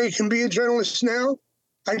 anybody can be a journalist now.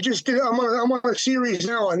 I'm on a series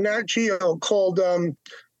now on Nat Geo called,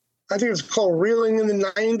 I think it's called Reeling in the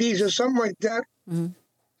 90s or something like that.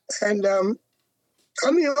 And I'm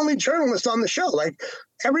the only journalist on the show. Like,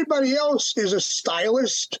 everybody else is a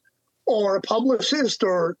stylist or a publicist,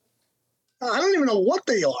 or I don't even know what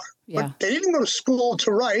they are. But they didn't go to school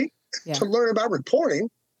to write, to learn about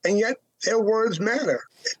reporting, and yet their words matter.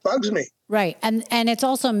 It bugs me. Right. And it's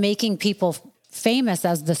also making people famous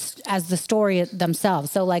as the story themselves.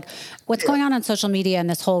 So like what's going on social media and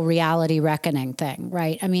this whole reality reckoning thing,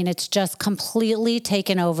 right? I mean, it's just completely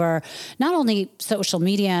taken over not only social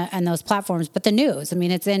media and those platforms, but the news. I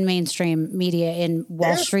mean, it's in mainstream media, in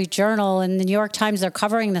Wall Street Journal and the New York Times, they're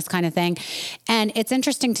covering this kind of thing. And it's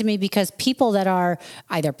interesting to me because people that are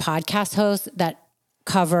either podcast hosts that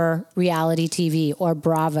cover reality TV or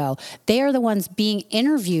Bravo, they are the ones being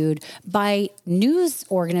interviewed by news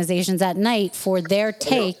organizations at night for their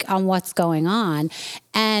take on what's going on.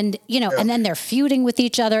 And, and then they're feuding with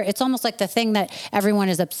each other. It's almost like the thing that everyone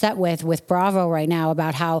is upset with Bravo right now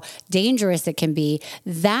about how dangerous it can be.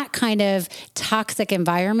 That kind of toxic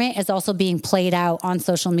environment is also being played out on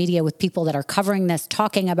social media with people that are covering this,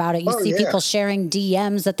 talking about it. You see people sharing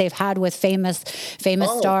DMs that they've had with famous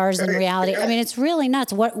stars in reality. I mean, it's really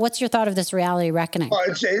nuts. What's your thought of this reality reckoning?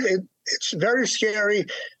 It's very scary.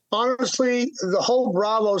 Honestly, the whole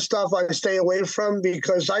Bravo stuff I stay away from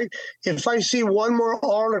because if I see one more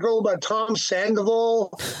article about Tom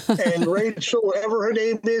Sandoval and Rachel, whatever her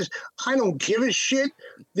name is, I don't give a shit.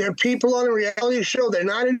 They're people on a reality show. They're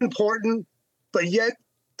not important, but yet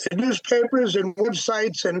the newspapers and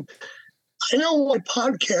websites, and I know why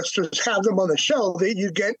podcasters have them on the show. That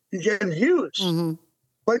you get views.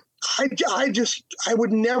 But I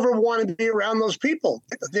would never want to be around those people.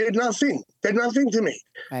 They're nothing. They're nothing to me.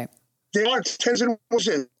 Right. They are tens and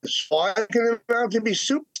ones. Why can they to be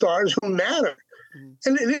superstars who matter?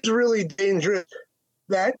 And it is really dangerous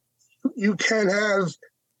that you can have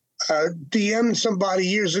DM'd somebody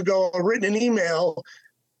years ago or written an email.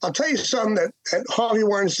 I'll tell you something that Harvey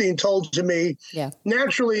Weinstein told to me. Yeah.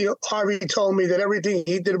 Naturally, Harvey told me that everything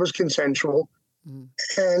he did was consensual.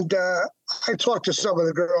 And I talked to some of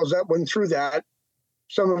the girls that went through that,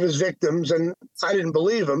 some of his victims, and I didn't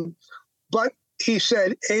believe him. But he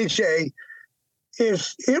said, AJ,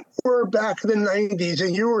 if it were back in the 90s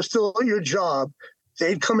and you were still at your job,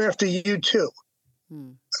 they'd come after you too.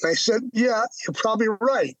 And I said, yeah, you're probably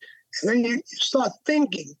right. And then you start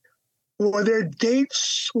thinking, were there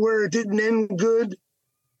dates where it didn't end good?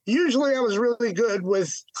 Usually I was really good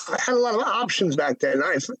I had a lot of options back then.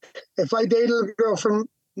 If I dated a girl from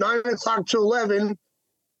 9 o'clock to 11,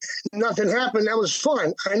 nothing happened, that was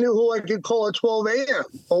fun. I knew who I could call at 12 a.m.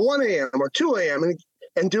 or 1 a.m. or 2 a.m.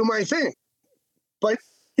 and do my thing. But,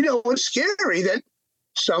 it's scary that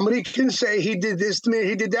somebody can say he did this to me,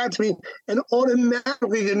 he did that to me, and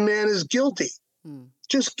automatically the man is guilty.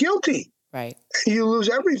 Just guilty. Right. You lose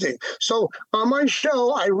everything. So on my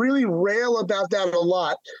show, I really rail about that a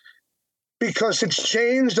lot because it's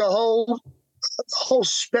changed the whole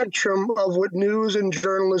spectrum of what news and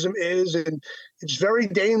journalism is. And it's very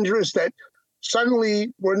dangerous that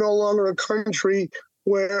suddenly we're no longer a country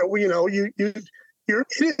where, you're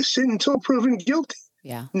innocent until proven guilty.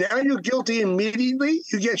 Yeah. Now you're guilty immediately.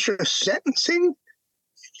 You get your sentencing,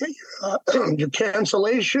 you get your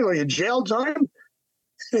cancellation or your jail time.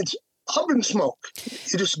 And it's up in smoke.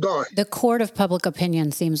 You're just gone. The court of public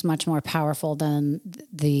opinion seems much more powerful than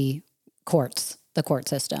the court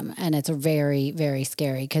system. And it's very, very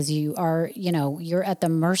scary because you are, you're at the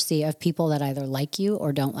mercy of people that either like you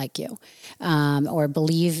or don't like you, or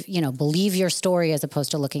believe your story as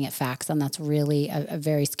opposed to looking at facts. And that's really a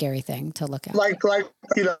very scary thing to look at. I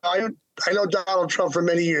know Donald Trump for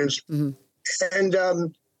many years. And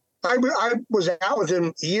I was out with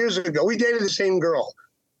him years ago. We dated the same girl.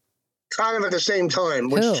 Kind of at the same time,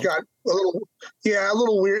 which got a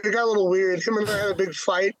little weird. It got a little weird. Him and I had a big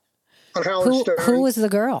fight on Howard Stern. Who was the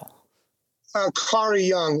girl? Kari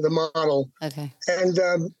Young, the model. Okay. And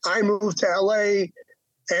I moved to LA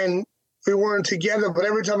and we weren't together, but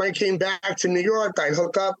every time I came back to New York, I'd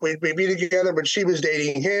hook up, we'd be together, but she was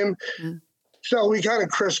dating him. So we kind of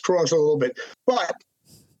crisscrossed a little bit. But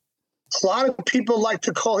a lot of people like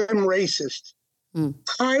to call him racist.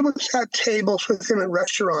 I was at tables with him at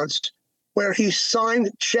restaurants where he signed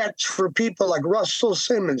checks for people like Russell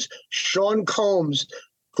Simmons, Sean Combs,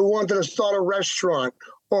 who wanted to start a restaurant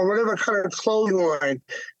or whatever kind of clothing line.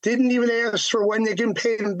 Didn't even ask for when they can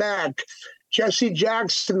pay him back. Jesse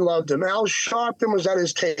Jackson loved him. Al Sharpton was at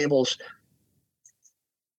his tables.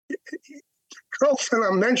 The girlfriend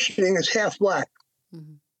I'm mentioning is half black.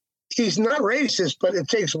 He's not racist, but it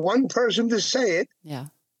takes one person to say it. Yeah.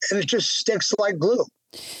 And it just sticks like glue.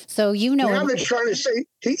 So, now they're trying to say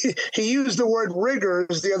he used the word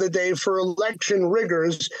riggers the other day for election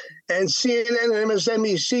riggers, and CNN and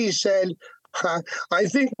MSNBC said, I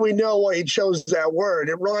think we know why he chose that word.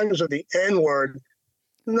 It rhymes with the N word.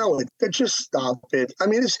 No, just stop it. I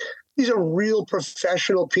mean, these are real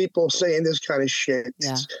professional people saying this kind of shit.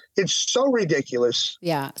 Yeah. It's so ridiculous.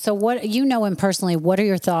 Yeah. So him personally, what are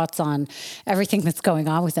your thoughts on everything that's going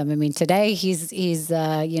on with him? I mean, today he's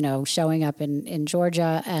showing up in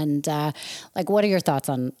Georgia and what are your thoughts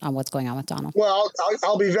on what's going on with Donald? Well,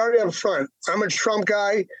 I'll be very upfront. I'm a Trump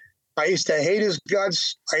guy. I used to hate his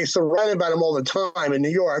guts. I used to write about him all the time in New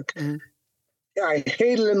York. I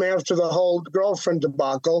hated him after the whole girlfriend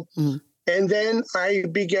debacle. And then I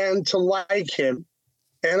began to like him,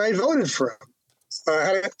 and I voted for him. I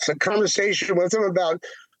had a conversation with him about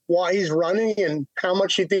why he's running and how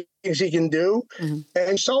much he thinks he can do,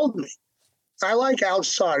 and sold me. I like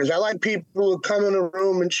outsiders. I like people who come in a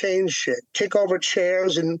room and change shit, kick over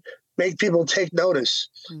chairs, and make people take notice.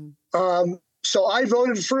 So I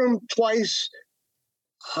voted for him twice.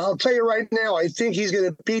 I'll tell you right now, I think he's going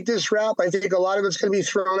to beat this rap. I think a lot of it's going to be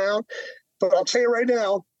thrown out. But I'll tell you right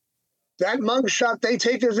now, that mugshot they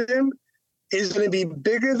take of him is going to be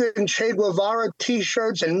bigger than Che Guevara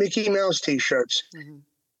T-shirts and Mickey Mouse T-shirts.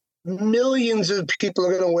 Millions of people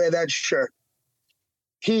are going to wear that shirt.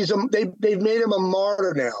 They've made him a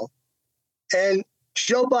martyr now. And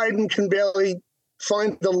Joe Biden can barely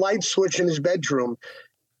find the light switch in his bedroom.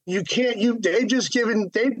 They've just given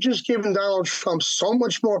Donald Trump so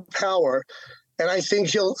much more power, and I think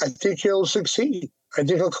he'll succeed. I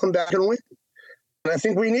think he'll come back and win. And I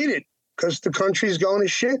think we need it because the country's going to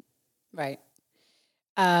shit. Right.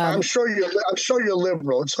 I'm sure you're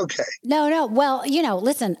liberal. It's okay. No. Well,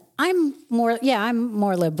 listen, I'm more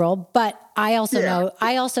liberal, but I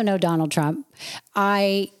also know Donald Trump.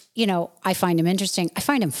 I find him interesting. I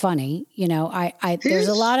find him funny. There's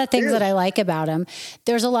a lot of things that I like about him.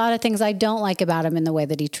 There's a lot of things I don't like about him in the way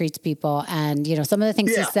that he treats people. And, some of the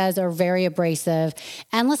things he says are very abrasive.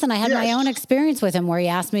 And listen, I had my own experience with him where he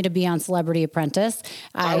asked me to be on Celebrity Apprentice.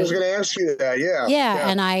 I was going to ask you that. Yeah. Yeah.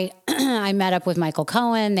 And I met up with Michael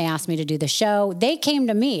Cohen. They asked me to do the show. They came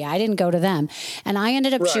to me. I didn't go to them. And I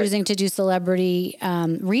ended up choosing to do Celebrity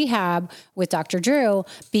Rehab with Dr. Drew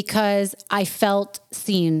because I felt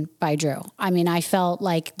seen by Drew. I mean, I felt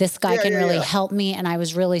like this guy can really help me. And I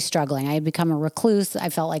was really struggling. I had become a recluse. I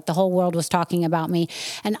felt like the whole world was talking about me.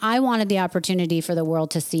 And I wanted the opportunity for the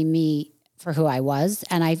world to see me for who I was.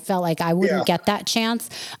 And I felt like I wouldn't get that chance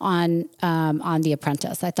on The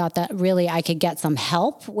Apprentice. I thought that really I could get some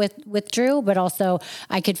help with Drew, but also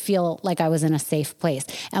I could feel like I was in a safe place.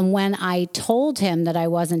 And when I told him that I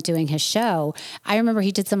wasn't doing his show, I remember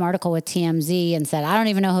he did some article with TMZ and said, I don't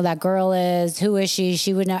even know who that girl is. Who is she?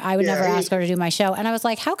 I would never ask her to do my show. And I was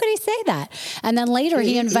like, how could he say that? And then later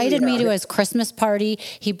he invited me to his Christmas party.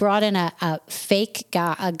 He brought in a fake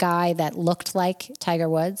guy, a guy that looked like Tiger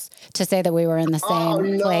Woods, to say that we were in the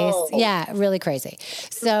same place. Yeah, really crazy.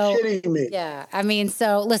 So, you're kidding me. Yeah, I mean,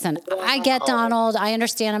 so listen, I get Donald. I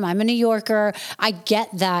understand him. I'm a New Yorker. I get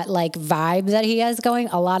that like vibe that he has going.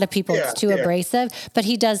 A lot of people, it's too abrasive, but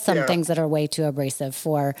he does some things that are way too abrasive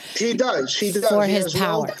for. He does. For his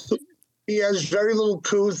power. He has very little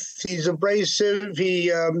couth. He's abrasive.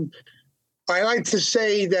 I like to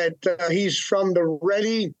say that he's from the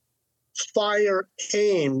ready, fire,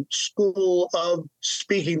 aim school of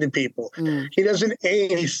speaking to people. He doesn't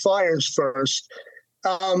aim, he fires first.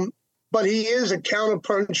 But he is a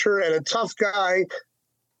counterpuncher and a tough guy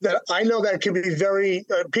that I know that can be very,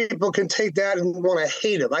 people can take that and want to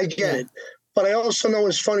hate him. I get it. But I also know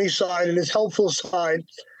his funny side and his helpful side.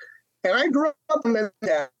 And I grew up in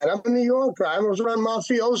that. I'm a New Yorker. I was around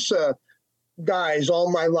mafiosa guys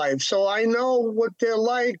all my life. So I know what they're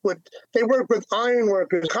like. They work with iron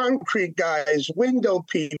workers, concrete guys, window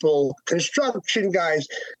people, construction guys,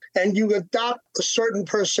 and you adopt a certain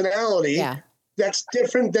personality that's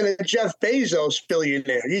different than a Jeff Bezos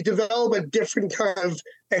billionaire. You develop a different kind of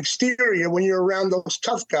exterior when you're around those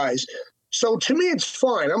tough guys. So to me, it's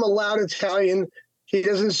fine. I'm a loud Italian. He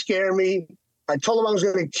doesn't scare me. I told him I was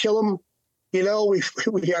going to kill him. We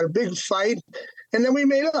had a big fight, and then we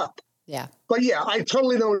made up. Yeah. But yeah, I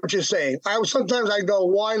totally know what you're saying. Sometimes I go,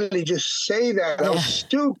 why did he just say that? That was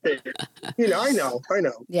stupid. I know.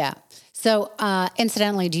 Yeah. So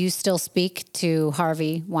incidentally, do you still speak to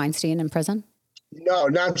Harvey Weinstein in prison? No,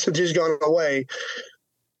 not since he's gone away.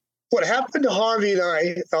 What happened to Harvey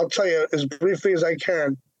and I'll tell you as briefly as I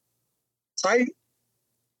can. I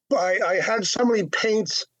had somebody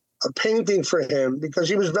paint a painting for him because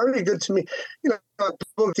he was very good to me. A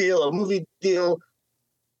book deal, a movie deal.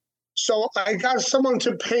 So I got someone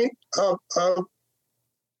to paint a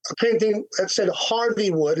painting that said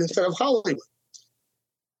Harveywood instead of Hollywood.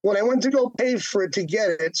 When I went to go pay for it to get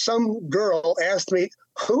it, some girl asked me,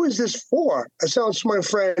 who is this for? I said, it's my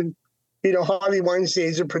friend, Harvey Weinstein.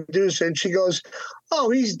 He's a producer. And she goes, oh,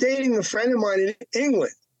 he's dating a friend of mine in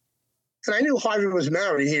England. And I knew Harvey was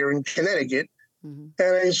married here in Connecticut. Mm-hmm.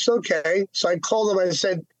 And I said, okay. So I called him. I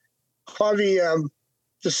said, Harvey,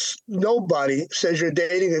 just nobody says you're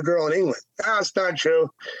dating a girl in England. That's not true.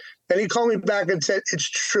 And he called me back and said, it's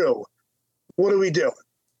true. What do we do?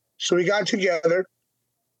 So we got together.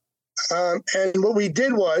 And what we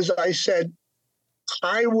did was I said,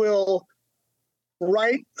 I will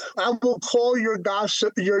call your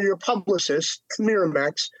gossip, your publicist at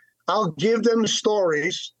Miramax. I'll give them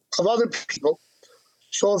stories of other people.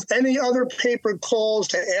 So if any other paper calls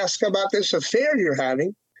to ask about this affair you're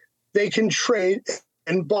having, they can trade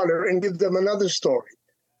and barter and give them another story.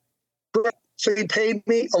 So he paid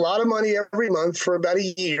me a lot of money every month for about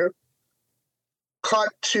a year. Cut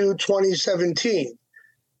to 2017.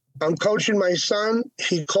 I'm coaching my son.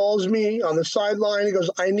 He calls me on the sideline. He goes,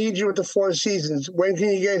 I need you at the Four Seasons. When can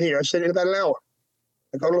you get here? I said, in about an hour.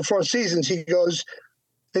 I go to the Four Seasons. He goes,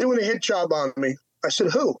 they're doing a hit job on me. I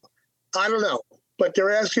said, who? I don't know. But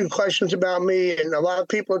they're asking questions about me, and a lot of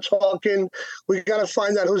people are talking. We got to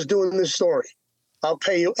find out who's doing this story. I'll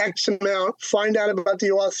pay you X amount, find out about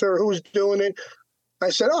the author, who's doing it.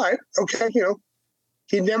 I said, all right, okay,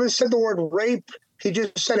 He never said the word rape. He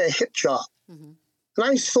just said a hit job. Mm-hmm. And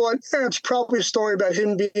I thought, it's probably a story about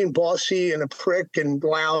him being bossy and a prick and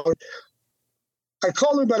loud. I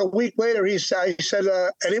called him about a week later. I said,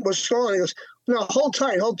 and it was gone. He goes, No, hold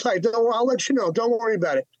tight, hold tight. Don't, I'll let you know. Don't worry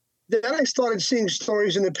about it. Then I started seeing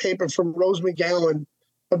stories in the paper from Rose McGowan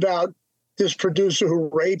about this producer who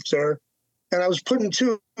raped her. And I was putting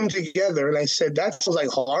two together, and I said, that sounds like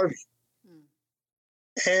Harvey.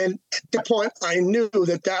 And at that point, I knew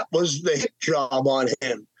that that was the hit job on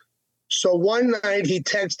him. So one night he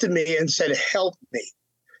texted me and said, help me.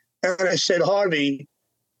 And I said, Harvey,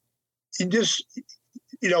 you just,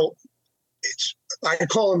 you know, I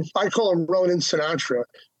call him Ronan Sinatra,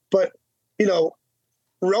 but, you know,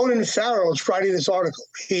 Ronan Farrow's writing this article.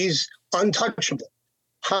 He's untouchable.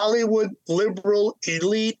 Hollywood, liberal,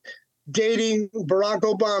 elite, dating Barack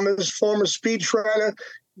Obama's former speechwriter.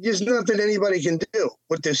 There's nothing anybody can do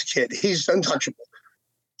with this kid. He's untouchable.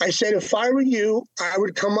 I said, if I were you, I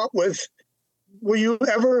would come up with, were you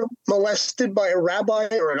ever molested by a rabbi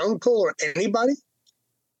or an uncle or anybody?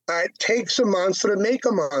 It takes a monster to make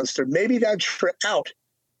a monster. Maybe that's out.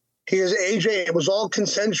 He is AJ. It was all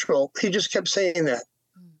consensual. He just kept saying that.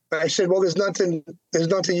 And I said, well, there's nothing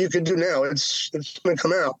you can do now. It's going to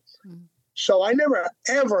come out. So I never,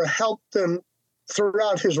 ever helped him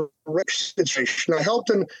throughout his rape situation. I helped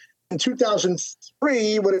him in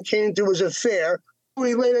 2003 when it came to his affair.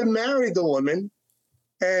 He later married the woman,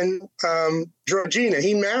 and Georgina.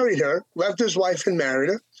 He married her, left his wife and married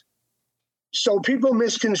her. So people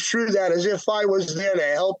misconstrue that as if I was there to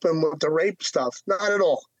help him with the rape stuff. Not at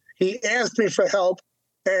all. He asked me for help,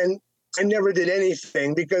 and I never did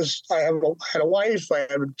anything because I had a wife, I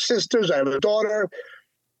have sisters, I have a daughter.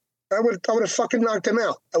 I would have fucking knocked him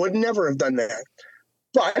out. I would never have done that.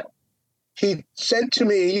 But he said to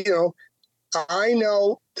me, you know, I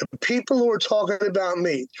know the people who are talking about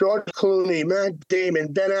me, George Clooney, Matt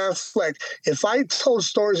Damon, Ben Affleck, if I told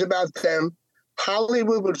stories about them,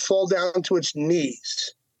 Hollywood would fall down to its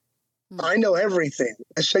knees. I know everything.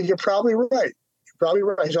 I said, you're probably right. You're probably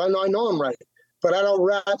right. So I know I'm right. But I don't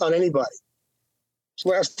rat on anybody. It's the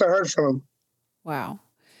last I heard from him. Wow.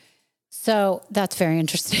 So that's very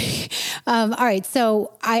interesting. All right.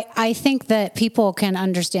 So I think that people can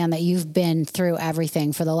understand that you've been through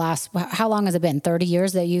everything for the last, how long has it been? 30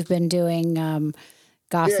 years that you've been doing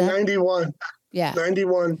gossip? Yeah, 91. Yeah.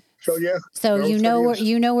 91. So yeah. So you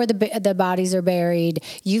know where the bodies are buried.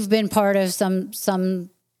 You've been part of some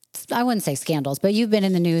I wouldn't say scandals, but you've been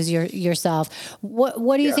in the news yourself.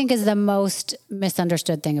 What do you think is the most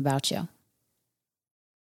misunderstood thing about you?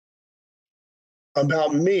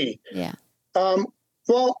 About me? Yeah.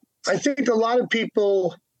 Well, I think a lot of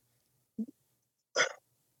people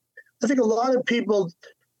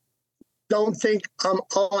don't think I'm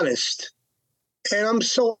honest. And I'm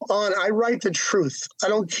so on. I write the truth. I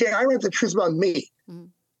don't care. I write the truth about me. Mm-hmm.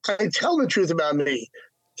 I tell the truth about me.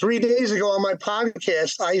 3 days ago on my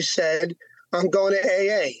podcast, I said, I'm going to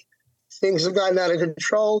AA. Things have gotten out of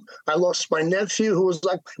control. I lost my nephew, who was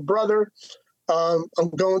like my brother. I'm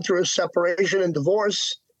going through a separation and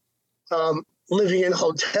divorce, living in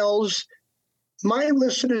hotels. My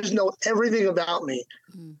listeners know everything about me.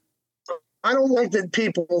 Mm-hmm. I don't like that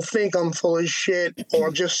people think I'm full of shit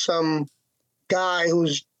or just some guy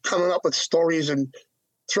who's coming up with stories and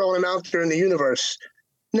throwing them out there in the universe.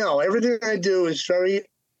 No, everything I do is very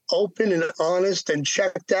open and honest and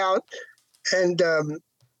checked out. And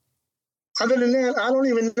other than that, I don't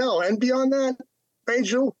even know. And beyond that,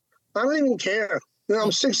 Rachel, I don't even care. You know,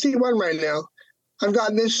 I'm 61 right now. I've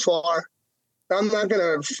gotten this far. I'm not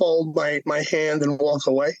going to fold my hand and walk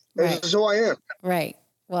away. Right. This is who I am. Right.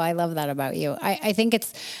 Well, I love that about you. I think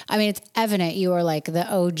it's evident you are like the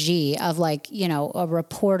OG of like, you know, a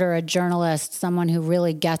reporter, a journalist, someone who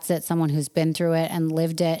really gets it, someone who's been through it and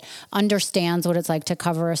lived it, understands what it's like to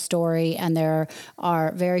cover a story. And there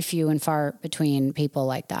are very few and far between people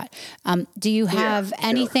like that. Do you have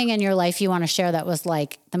anything in your life you want to share that was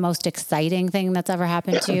like the most exciting thing that's ever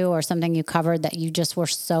happened to you or something you covered that you just were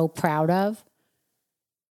so proud of?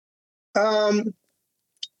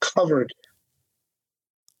 Covered.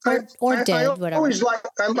 I always liked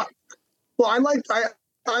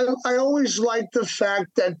the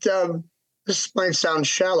fact that this might sound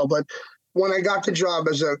shallow, but when I got the job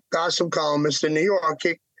as a gossip columnist in New York,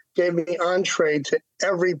 it gave me entree to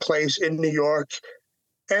every place in New York,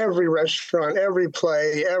 every restaurant, every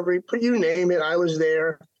play, you name it, I was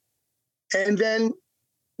there. And then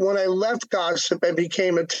when I left gossip and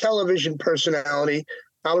became a television personality,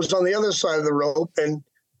 I was on the other side of the rope, and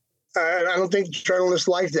I don't think journalists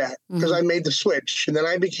like that because I made the switch, and then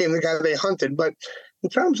I became the guy they hunted. But in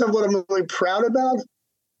terms of what I'm really proud about,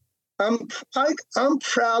 I'm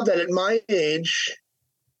proud that at my age,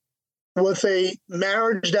 with a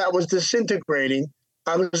marriage that was disintegrating,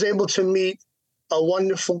 I was able to meet a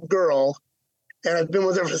wonderful girl and I've been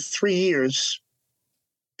with her for 3 years.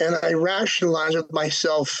 And I rationalize with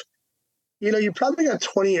myself, you probably got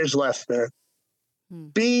 20 years left, man.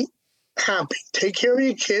 Be happy. Take care of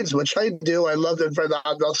your kids, which I do. I love them.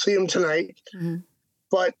 I'll see them tonight.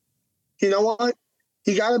 But you know what?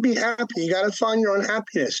 You got to be happy. You got to find your own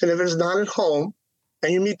happiness. And if it's not at home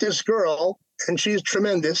and you meet this girl and she's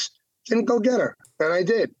tremendous, then go get her. And I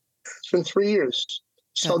did. It's been 3 years.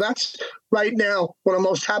 So that's right now what I'm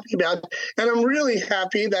most happy about. And I'm really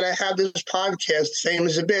happy that I have this podcast, Fame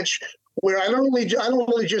is a Bitch, where I don't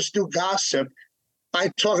really just do gossip. I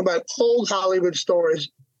talk about old Hollywood stories.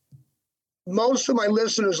 Most of my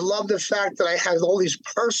listeners love the fact that I have all these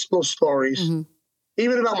personal stories,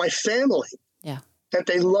 even about my family, that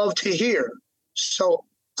they love to hear. So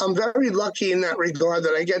I'm very lucky in that regard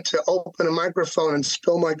that I get to open a microphone and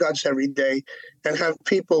spill my guts every day and have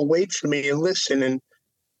people wait for me and listen and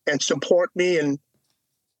support me. And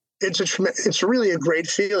it's really a great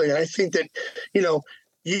feeling. I think that,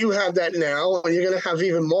 you have that now, and you're going to have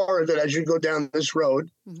even more of it as you go down this road.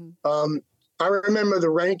 I remember the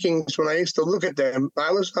rankings when I used to look at them.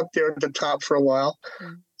 I was up there at the top for a while.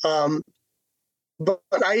 But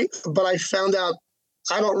I found out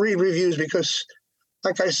I don't read reviews because,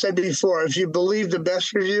 like I said before, if you believe the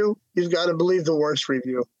best review, you've got to believe the worst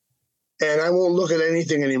review. And I won't look at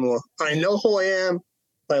anything anymore. I know who I am.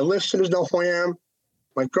 My listeners know who I am.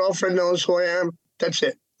 My girlfriend knows who I am. That's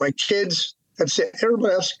it. My kids, that's it.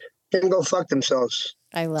 Everybody else can go fuck themselves.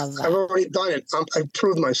 I love that. I've already done it. I've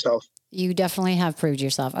proved myself. You definitely have proved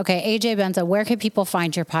yourself. Okay, AJ Benza, where can people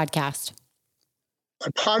find your podcast? My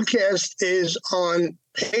podcast is on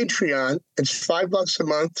Patreon. It's $5 a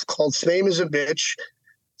month, called Fame is a Bitch.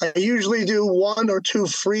 I usually do 1 or 2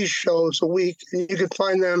 free shows a week. You can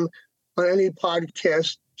find them on any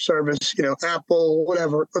podcast service, Apple,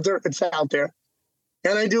 whatever. It's out there.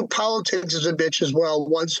 And I do Politics is a Bitch as well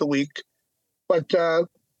once a week. But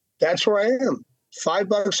that's where I am.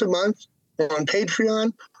 $5 a month on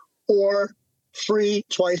Patreon or free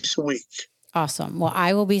twice a week. Awesome. Well,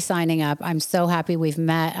 I will be signing up. I'm so happy we've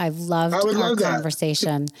met. I've loved our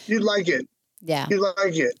conversation. You'd like it. Yeah. You'd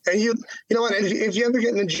like it. And you know what? If you ever get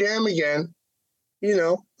in the jam again,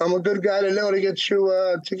 I'm a good guy to know to get you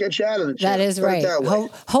out of the jam. That is right.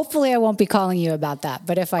 Hopefully I won't be calling you about that.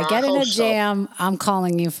 But if I get in a jam, I'm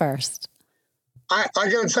calling you first. I got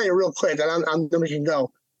to tell you real quick, and then we can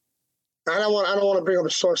go. I don't want to bring up a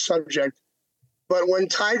sore subject, but when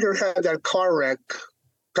Tiger had that car wreck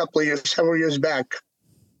several years back,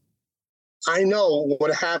 I know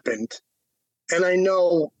what happened, and I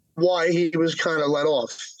know why he was kind of let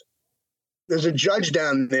off. There's a judge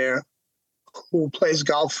down there who plays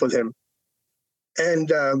golf with him,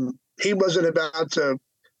 and he wasn't about to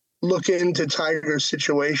look into Tiger's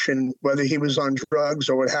situation, whether he was on drugs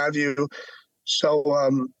or what have you. So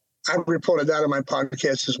I reported that on my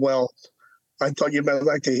podcast as well. I thought you might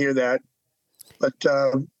like to hear that. But,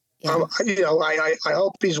 I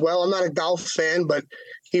hope he's well. I'm not a golf fan, but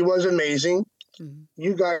he was amazing.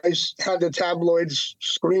 You guys had the tabloids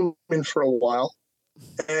screaming for a while.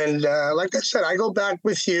 And like I said, I go back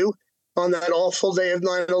with you on that awful day of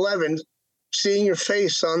 9/11, seeing your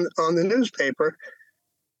face on the newspaper.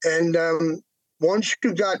 And once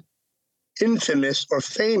you got infamous or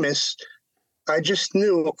famous, I just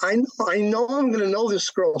knew, I know I'm going to know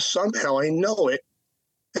this girl somehow. I know it.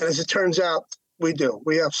 And as it turns out, we do.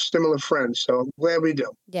 We have similar friends. So I'm glad we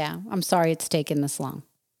do. Yeah. I'm sorry it's taken this long.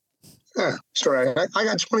 It's all right. I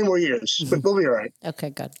got 20 more years, but we'll be all right.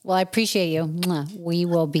 Okay, good. Well, I appreciate you. We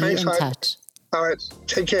will be in touch. All right.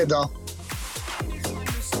 Take care, doll.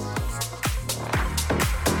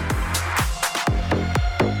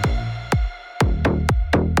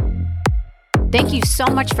 Thank you so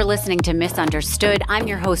much for listening to Misunderstood. I'm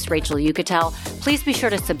your host, Rachel Yucatel. Please be sure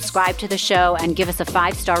to subscribe to the show and give us a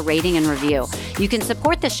 5-star rating and review. You can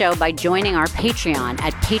support the show by joining our Patreon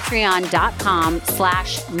at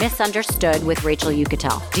patreon.com/misunderstood with Rachel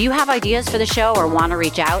Yucatel. Do you have ideas for the show or want to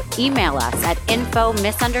reach out? Email us at info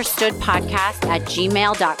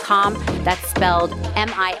misunderstoodpodcast@gmail.com. That's spelled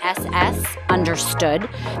MISS understood.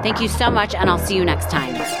 Thank you so much, and I'll see you next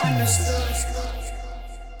time.